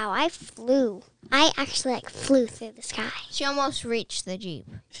 wow, I flew. I actually flew through the sky. She almost reached the Jeep.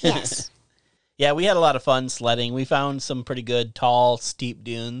 Yes. Yeah, we had a lot of fun sledding. We found some pretty good, tall, steep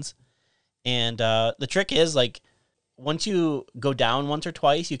dunes. And the trick is, like, once you go down once or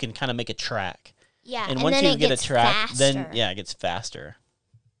twice, you can kind of make a track. Yeah, And once then you it get a gets track, faster. then, yeah, it gets faster.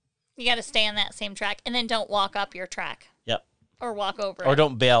 You got to stay on that same track, and then don't walk up your track. Yep. Or walk over Or it.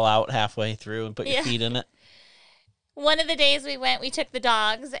 don't bail out halfway through and put your Yeah. feet in it. One of the days we went, we took the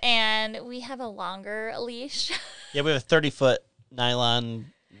dogs, and we have a longer leash. Yeah, we have a 30-foot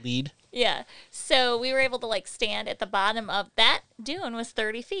nylon lead. Yeah. So we were able to like stand at the bottom of that dune was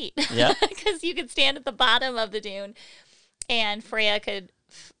 30 feet. Yeah. Because you could stand at the bottom of the dune and Freya could,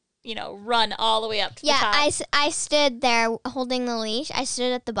 run all the way up to the top. I stood there holding the leash. I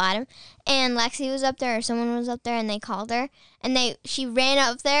stood at the bottom, and Lexi was up there, or someone was up there, and they called her, and she ran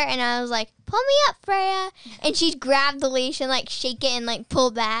up there, and I was like, "Pull me up, Freya!" And she grabbed the leash and like shake it and like pull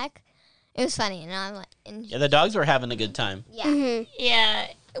back. It was funny, and I'm like, Yeah, the dogs were having a good time. yeah. Mm-hmm. Yeah.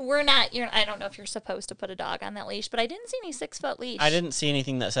 We're not, I don't know if you're supposed to put a dog on that leash, but I didn't see any 6-foot leash. I didn't see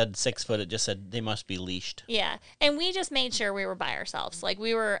anything that said 6 foot. It just said they must be leashed. Yeah. And we just made sure we were by ourselves. Like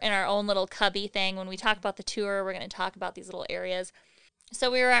we were in our own little cubby thing. When we talk about the tour, we're going to talk about these little areas.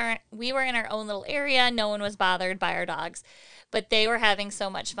 So we were in our own little area. No one was bothered by our dogs, but they were having so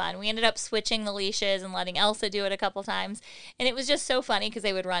much fun. We ended up switching the leashes and letting Elsa do it a couple times. And it was just so funny because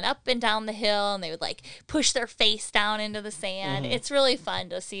they would run up and down the hill and they would like push their face down into the sand. Mm-hmm. It's really fun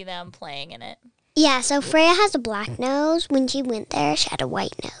to see them playing in it. Yeah, so Freya has a black nose. When she went there, she had a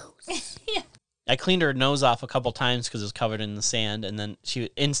white nose. I cleaned her nose off a couple times because it was covered in the sand, and then she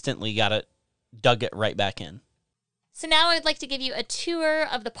instantly dug it right back in. So now I would like to give you a tour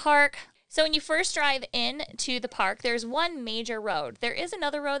of the park. So when you first drive in to the park, there's one major road. There is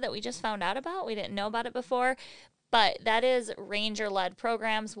another road that we just found out about. We didn't know about it before, but that is ranger-led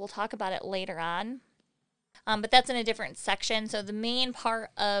programs. We'll talk about it later on. But that's in a different section. So the main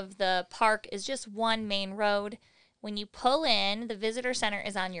part of the park is just one main road. When you pull in, the visitor center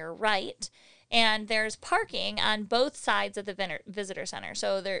is on your right, and there's parking on both sides of the visitor center.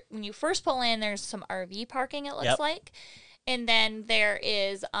 So when you first pull in, there's some RV parking, it looks like. And then there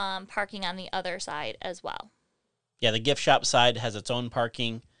is parking on the other side as well. Yeah, the gift shop side has its own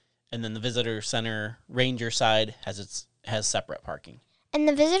parking, and then the visitor center ranger side has separate parking. And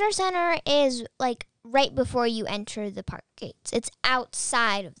the visitor center is like right before you enter the park gates. It's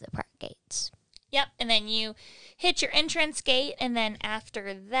outside of the park gates. Yep, and then you hit your entrance gate, and then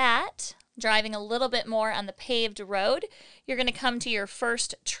after that, driving a little bit more on the paved road, you're going to come to your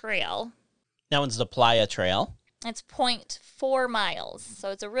first trail. That one's the Playa Trail. It's 0.4 miles,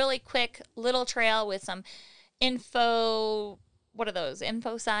 so it's a really quick little trail with some info. What are those?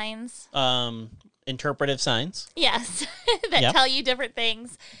 Info signs? Interpretive signs. Yes, that Yep. tell you different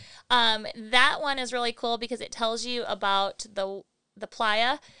things. That one is really cool because it tells you about the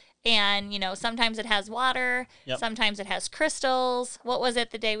playa. And, sometimes it has water. Yep. Sometimes it has crystals. What was it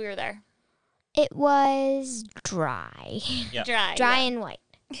the day we were there? It was dry. Yep. Dry. Dry yeah. and white.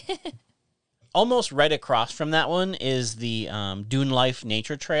 Almost right across from that one is the Dune Life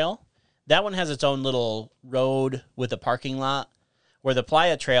Nature Trail. That one has its own little road with a parking lot, where the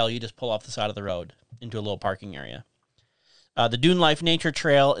Playa Trail, you just pull off the side of the road into a little parking area. The Dune Life Nature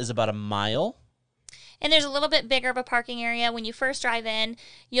Trail is about a mile. And there's a little bit bigger of a parking area. When you first drive in,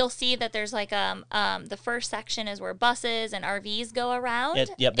 you'll see that there's like the first section is where buses and RVs go around.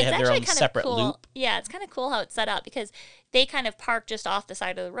 Yep, they have their own separate loop. Yeah, it's kind of cool how it's set up because they kind of park just off the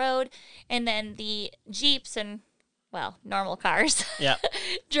side of the road, and then the Jeeps and, well, normal cars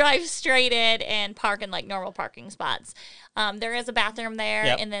drive straight in and park in like normal parking spots. There is a bathroom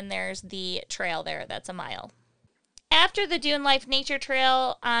there, and then there's the trail there that's a mile. After the Dune Life Nature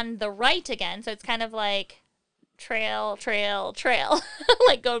Trail on the right again, so it's kind of like trail,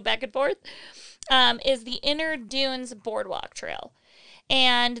 like going back and forth, is the Inner Dunes Boardwalk Trail.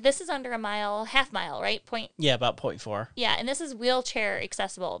 And this is under a mile, half mile, right? About 0.4. Yeah, and this is wheelchair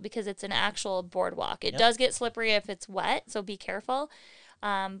accessible because it's an actual boardwalk. It does get slippery if it's wet, so be careful.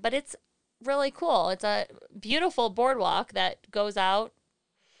 But it's really cool. It's a beautiful boardwalk that goes out.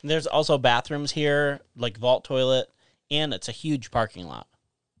 There's also bathrooms here, like vault toilet, and it's a huge parking lot.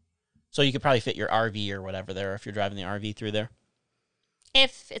 So you could probably fit your RV or whatever there if you're driving the RV through there.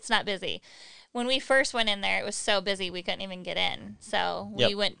 If it's not busy. When we first went in there, it was so busy we couldn't even get in. So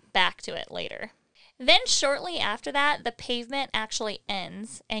we went back to it later. Then shortly after that, the pavement actually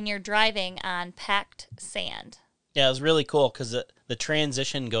ends and you're driving on packed sand. Yeah, it was really cool because the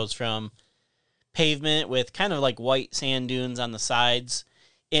transition goes from pavement with kind of like white sand dunes on the sides.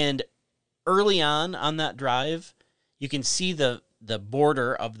 And early on that drive, you can see the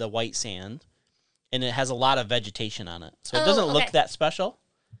border of the white sand, and it has a lot of vegetation on it. So it doesn't look that special.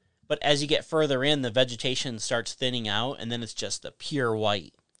 But as you get further in, the vegetation starts thinning out, and then it's just the pure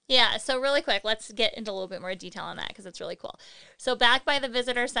white. Yeah, so really quick, let's get into a little bit more detail on that because it's really cool. So back by the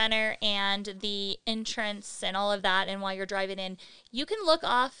visitor center and the entrance and all of that, and while you're driving in, you can look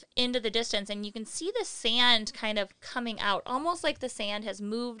off into the distance and you can see the sand kind of coming out, almost like the sand has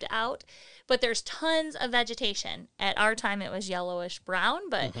moved out, but there's tons of vegetation. At our time, it was yellowish brown,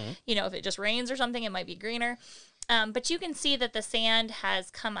 but if it just rains or something, it might be greener. But you can see that the sand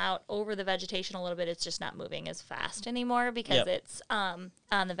has come out over the vegetation a little bit. It's just not moving as fast anymore because it's on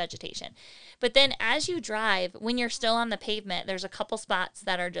the vegetation. But then as you drive, when you're still on the pavement, there's a couple spots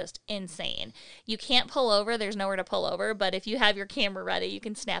that are just insane. You can't pull over. There's nowhere to pull over. But if you have your camera ready, you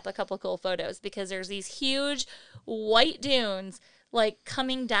can snap a couple cool photos because there's these huge white dunes like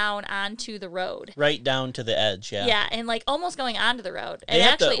coming down onto the road. Right down to the edge, yeah. Yeah, and like almost going onto the road. It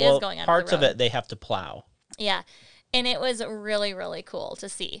actually is going onto the road. Parts of it they have to plow. Yeah, and it was really, really cool to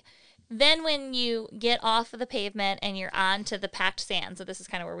see. Then when you get off of the pavement and you're on to the packed sand, so this is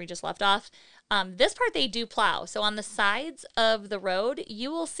kind of where we just left off, this part they do plow. So on the sides of the road,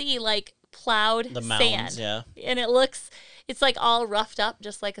 you will see like plowed the mounds, sand. And it's like all roughed up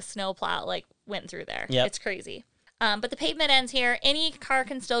just like a snow plow like went through there. Yep. It's crazy. But the pavement ends here. Any car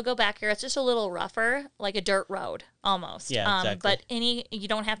can still go back here. It's just a little rougher, like a dirt road almost. Yeah, exactly. But you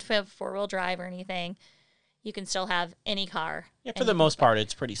don't have to have four-wheel drive or anything. You can still have any car. Yeah, for the most part,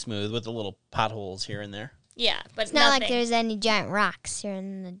 it's pretty smooth with the little potholes here and there. Yeah, but it's not like there's any giant rocks here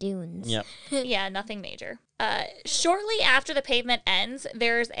in the dunes. Yep. Yeah, nothing major. Shortly after the pavement ends,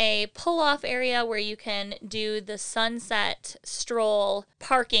 there's a pull-off area where you can do the sunset stroll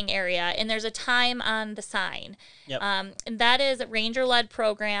parking area, and there's a time on the sign. Yep. And that is a ranger-led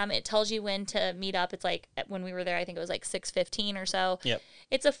program. It tells you when to meet up. It's like when we were there, I think it was like 6:15 or so. Yep.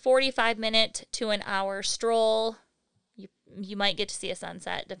 It's a 45-minute to an hour stroll. You might get to see a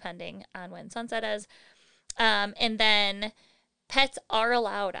sunset depending on when sunset is. And then pets are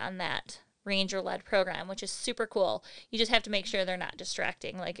allowed on that ranger-led program, which is super cool. You just have to make sure they're not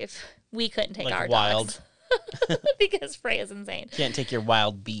distracting. Like if we couldn't take like our wild dogs because Freya's insane. Can't take your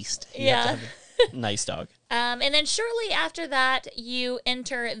wild beast. You Yeah. have to have a nice dog. And then shortly after that, you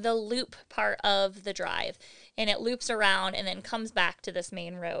enter the loop part of the drive, and it loops around and then comes back to this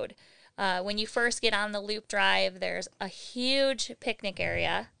main road. When you first get on the loop drive, there's a huge picnic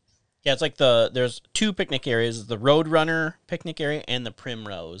area. Yeah, it's like there's two picnic areas, the Roadrunner picnic area and the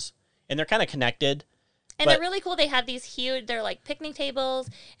Primrose. And they're kind of connected. And they're really cool. They have these huge, they're like picnic tables,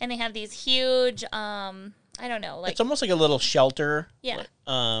 and they have these huge, I don't know. Like it's almost like a little shelter. Yeah.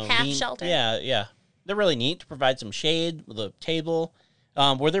 Half shelter. Yeah. They're really neat to provide some shade with a table.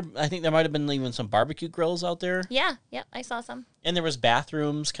 I think there might have been even some barbecue grills out there. Yeah, I saw some. And there was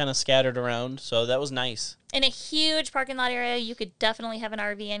bathrooms kind of scattered around, so that was nice. In a huge parking lot area, you could definitely have an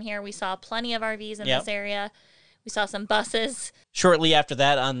RV in here. We saw plenty of RVs in this area. We saw some buses. Shortly after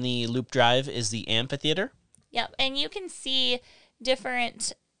that on the Loop Drive is the amphitheater. Yep, and you can see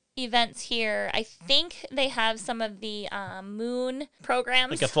different events here. I think they have some of the moon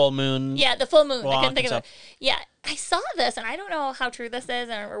programs. Like a full moon. Yeah, the full moon. I couldn't think of stuff. it. Yeah, I saw this, and I don't know how true this is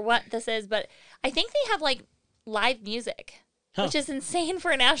or what this is, but I think they have like live music which is insane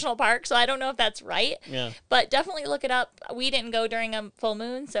for a national park. So I don't know if that's right. Yeah. But definitely look it up. We didn't go during a full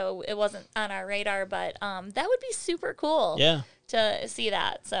moon, so it wasn't on our radar. But that would be super cool Yeah. to see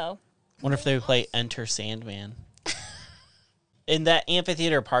that. So Wonder if they would play Enter Sandman. And that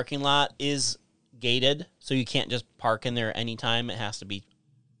amphitheater parking lot is gated, so you can't just park in there anytime. It has to be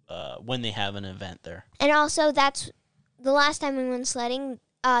when they have an event there. And also, that's the last time we went sledding.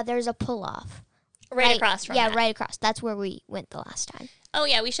 There's a pull off right across from that. right across. That's where we went the last time. Oh,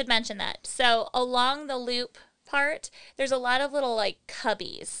 yeah, we should mention that. So along the loop part, there's a lot of little, like,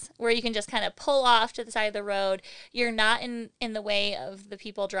 cubbies where you can just kind of pull off to the side of the road. You're not in the way of the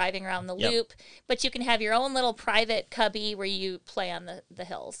people driving around the Yep. loop, but you can have your own little private cubby where you play on the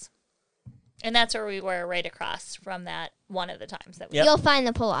hills. And that's where we were, right across from that one of the times that we Yep. You'll find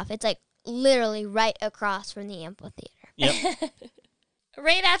the pull off. It's like literally right across from the amphitheater. Yep.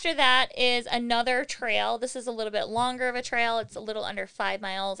 Right after that is another trail. This is a little bit longer of a trail. It's a little under 5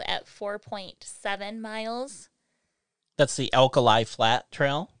 miles at 4.7 miles. That's the Alkali Flat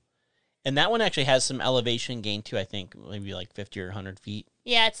Trail. And that one actually has some elevation gain too, I think, maybe like 50 or 100 feet.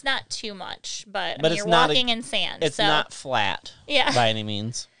 Yeah, it's not too much, but, But you're it's not walking in sand. It's so, not flat Yeah. by any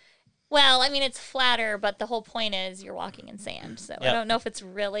means. Well, I mean, it's flatter, but the whole point is you're walking in sand. So I Yep. don't know if it's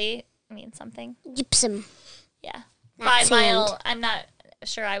really, something. Gypsum. Yeah. Not 5 mile. sand. I'm not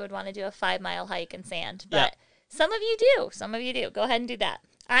sure I would want to do a 5 mile hike in sand, but Yep. some of you do. Some of you do. Go ahead and do that.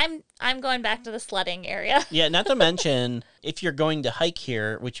 I'm going back to the sledding area. Yeah, not to mention, if you're going to hike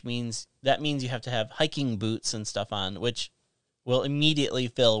here, that means you have to have hiking boots and stuff on, which will immediately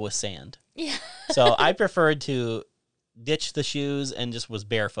fill with sand. Yeah. So I preferred to ditch the shoes and just was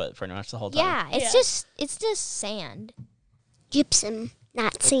barefoot pretty much the whole time. Yeah, Yeah. it's just sand. Gypsum,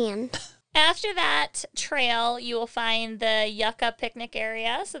 not sand. After that trail, you will find the Yucca picnic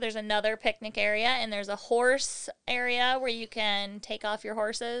area. So there's another picnic area, and there's a horse area where you can take off your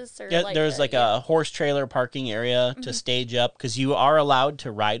horses. Or Yeah, there's a horse trailer parking area Mm-hmm. to stage up because you are allowed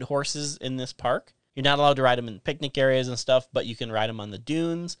to ride horses in this park. You're not allowed to ride them in picnic areas and stuff, but you can ride them on the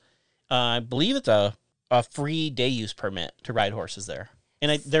dunes. I believe it's a free day use permit to ride horses there.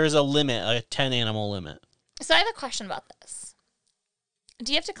 And there's a limit, a 10 animal limit. So I have a question about this.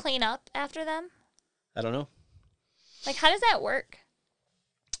 Do you have to clean up after them? I don't know. Like, how does that work?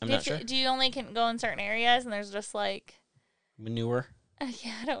 I'm Do you not sure. Do you only can go in certain areas and there's just like, Manure.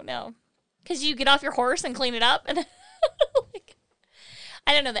 yeah, I don't know. Because you get off your horse and clean it up. And like,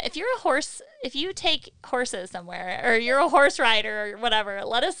 I don't know that. If you take horses somewhere or you're a horse rider or whatever,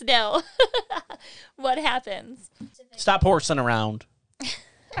 let us know what happens. Stop horsing around.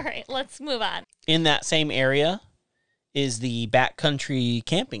 All right, let's move on. In that same area is the backcountry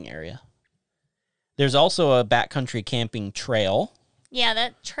camping area. There's also a backcountry camping trail. Yeah,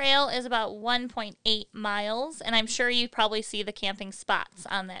 that trail is about 1.8 miles, and I'm sure you probably see the camping spots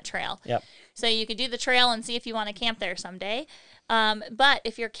on that trail. Yep. So you could do the trail and see if you want to camp there someday. But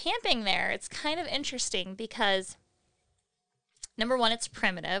if you're camping there, it's kind of interesting because, number one, it's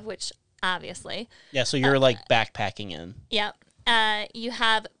primitive, which obviously, Yeah, so you're like backpacking in. yep.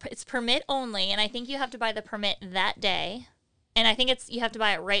 It's permit only, and I think you have to buy the permit that day. And I think you have to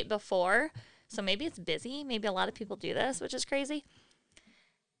buy it right before. So maybe it's busy. Maybe a lot of people do this, which is crazy.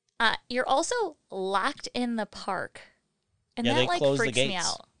 You're also locked in the park. And Yeah, that they like close the freaks me gates.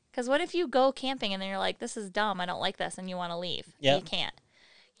 out. Because what if you go camping and then you're like, this is dumb, I don't like this, and you want to leave? Yep. You can't.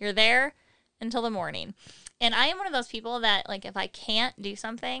 You're there until the morning. And I am one of those people that, like, if I can't do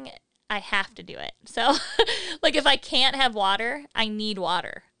something, I have to do it. So, like, if I can't have water, I need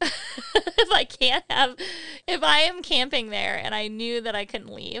water. If I am camping there and I knew that I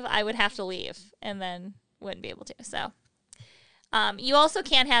couldn't leave, I would have to leave and then wouldn't be able to. So, you also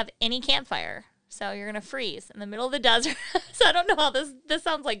can't have any campfire. So you're going to freeze in the middle of the desert. So I don't know how this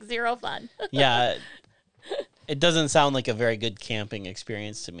sounds like zero fun. Yeah, it doesn't sound like a very good camping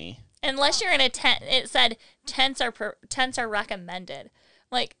experience to me. Unless you're in a tent. It said tents are recommended.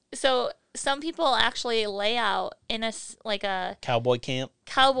 Like, so some people actually lay out in a Cowboy camp.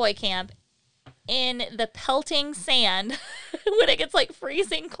 cowboy camp in the pelting sand when it gets like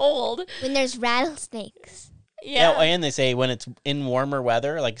freezing cold. When there's rattlesnakes. Yeah. And they say when it's in warmer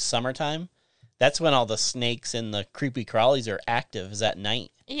weather, like summertime, that's when all the snakes and the creepy crawlies are active, is at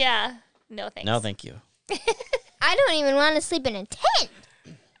night. Yeah. No thanks. No, thank you. I don't even want to sleep in a tent.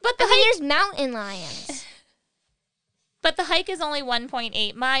 But the I mean, hike, there's mountain lions. but the hike is only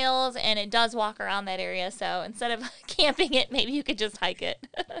 1.8 miles, and it does walk around that area. So instead of camping it, maybe you could just hike it.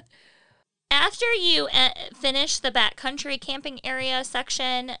 After you finish the backcountry camping area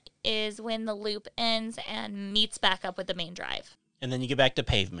section is when the loop ends and meets back up with the main drive. And then you get back to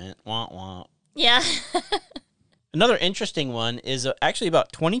pavement. Wah, wah. Yeah. Another interesting one is actually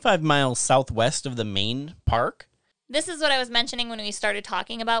about 25 miles southwest of the main park. This is what I was mentioning when we started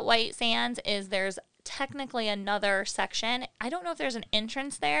talking about White Sands, is there's technically another section. I don't know if there's an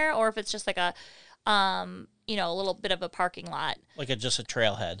entrance there or if it's just like a, a little bit of a parking lot. Like just a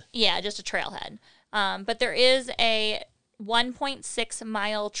trailhead. Yeah, just a trailhead. But there is a 1.6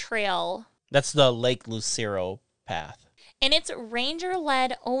 mile trail. That's the Lake Lucero path. And it's ranger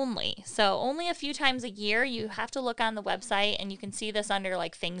led only. So only a few times a year. You have to look on the website, and you can see this under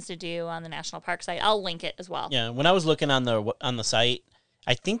like things to do on the national park site. I'll link it as well. Yeah, when I was looking on the site,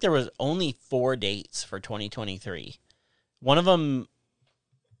 I think there was only 4 dates for 2023. One of them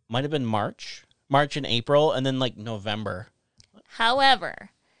might have been March and April, and then like November. However,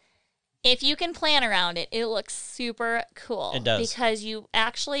 if you can plan around it, it looks super cool. It does. Because you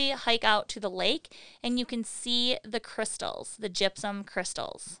actually hike out to the lake and you can see the crystals, the gypsum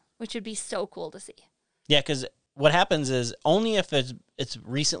crystals, which would be so cool to see. Yeah, because what happens is only if it's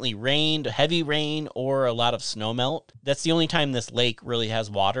recently rained, heavy rain, or a lot of snow melt, that's the only time this lake really has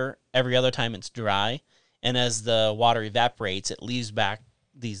water. Every other time it's dry. And as the water evaporates, it leaves back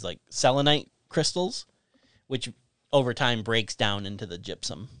these like selenite crystals, which over time breaks down into the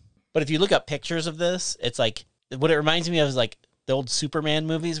gypsum. But if you look up pictures of this, it's like, what it reminds me of is like the old Superman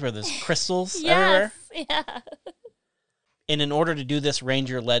movies where there's crystals everywhere. Yeah. And in order to do this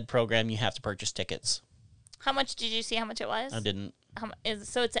ranger-led program, you have to purchase tickets. How much did you see how much it was? I didn't.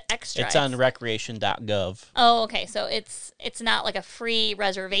 So it's an extra. It's on recreation.gov. Oh, okay. So it's not like a free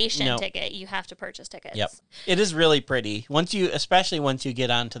reservation No. ticket. You have to purchase tickets. Yep. It is really pretty. Especially once you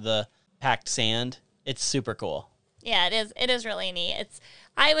get onto the packed sand, it's super cool. Yeah, it is. It is really neat.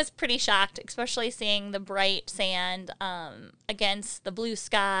 I was pretty shocked, especially seeing the bright sand against the blue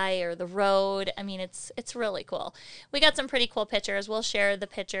sky or the road. I mean, it's really cool. We got some pretty cool pictures. We'll share the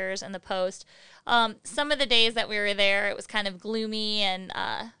pictures in the post. Some of the days that we were there, it was kind of gloomy and.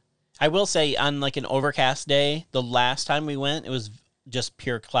 I will say, on like an overcast day, the last time we went, it was just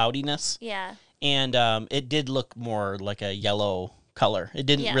pure cloudiness. Yeah. And it did look more like a yellow color. It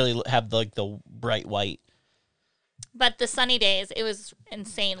didn't really have the bright white. But the sunny days, it was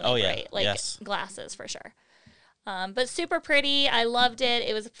insanely bright. Like yes. glasses for sure. But super pretty. I loved it.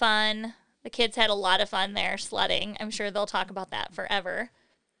 It was fun. The kids had a lot of fun there sledding. I'm sure they'll talk about that forever.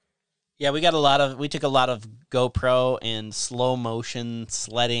 Yeah, we took a lot of GoPro and slow motion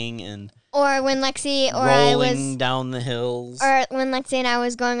sledding and Or when Lexi rolling down the hills. Or when Lexi and I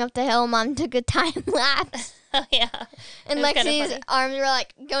was going up the hill, Mom took a time lapse. Oh, yeah. And It was kinda Lexi's funny. arms were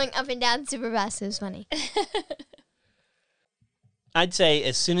like going up and down super fast. It was funny. I'd say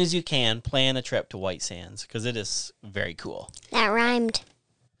as soon as you can, plan a trip to White Sands because it is very cool. That rhymed.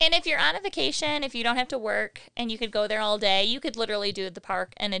 And if you're on a vacation, if you don't have to work and you could go there all day, you could literally do the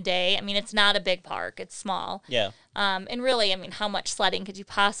park in a day. I mean, it's not a big park. It's small. Yeah. And really, I mean, how much sledding could you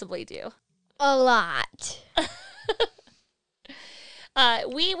possibly do? A lot.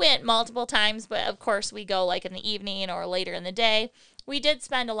 We went multiple times, but of course we go like in the evening or later in the day. We did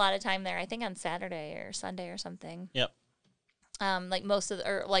spend a lot of time there, I think on Saturday or Sunday or something. Yep. Like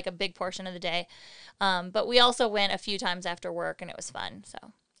or like a big portion of the day. But we also went a few times after work and it was fun.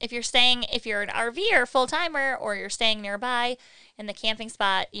 So if you're an RVer, full timer, or you're staying nearby in the camping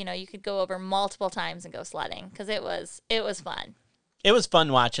spot, you could go over multiple times and go sledding because it was fun. It was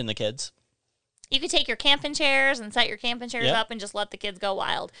fun watching the kids. You could take your camping chairs and set your camping chairs Yep. up and just let the kids go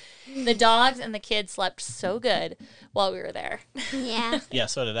wild. The dogs and the kids slept so good while we were there. Yeah. Yeah,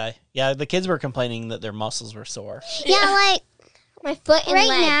 so did I. Yeah, the kids were complaining that their muscles were sore. Yeah, like My foot and right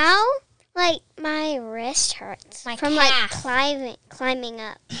legs. now, like my wrist hurts My from calf. like climbing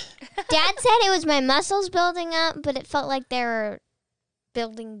up. Dad said it was my muscles building up, but it felt like they were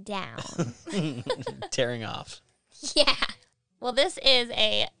building down. Tearing off. Yeah. Well, this is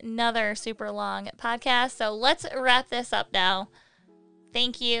another super long podcast, so let's wrap this up now.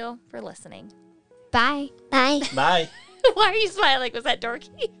 Thank you for listening. Bye. Bye. Bye. Why are you smiling? Was that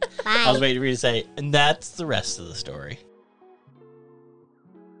dorky? I was Bye. waiting for you to say, and that's the rest of the story.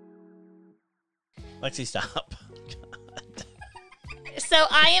 Lexi, stop. So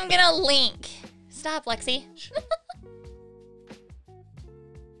I am going to link. Stop, Lexi.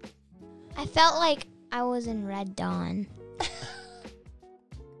 I felt like I was in Red Dawn.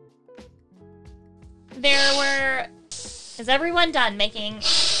 Is everyone done making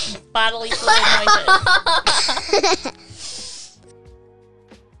bodily fluid noises?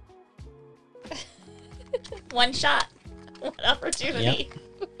 One shot. One opportunity.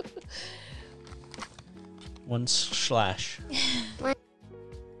 One slash.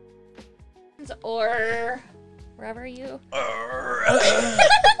 Or wherever you.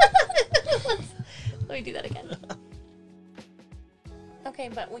 Let me do that again. Okay,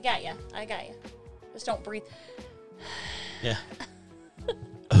 but we got you. I got you. Just don't breathe. Yeah.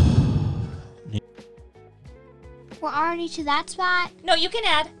 We're already to that spot. No, you can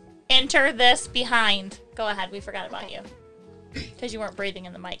add. Enter this behind. Go ahead. We forgot about you. Because you weren't breathing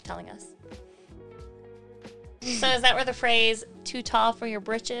in the mic telling us. So is that where the phrase "too tall for your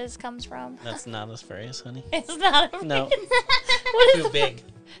britches" comes from? That's not a phrase, honey. It's not a phrase. No. What is Too big.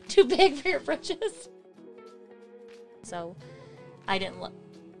 Too big for your britches. So, I didn't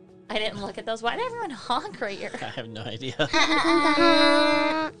look at those. Why did everyone honk right here? I have no idea.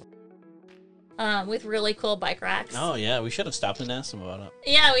 With really cool bike racks. Oh, yeah. We should have stopped and asked him about it.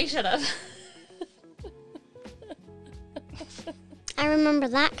 Yeah, we should have. I remember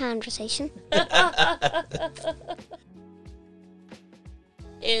that conversation.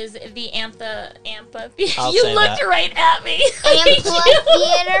 Is the amphitheater? I'll You say looked that. right at me.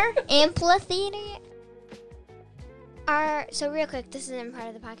 Amphitheater. So real quick, this isn't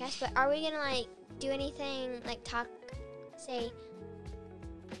part of the podcast, but are we gonna like do anything like talk, say,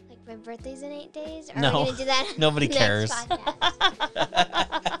 like my birthday's in 8 days? Or No. are we gonna do that? Nobody next cares. podcast?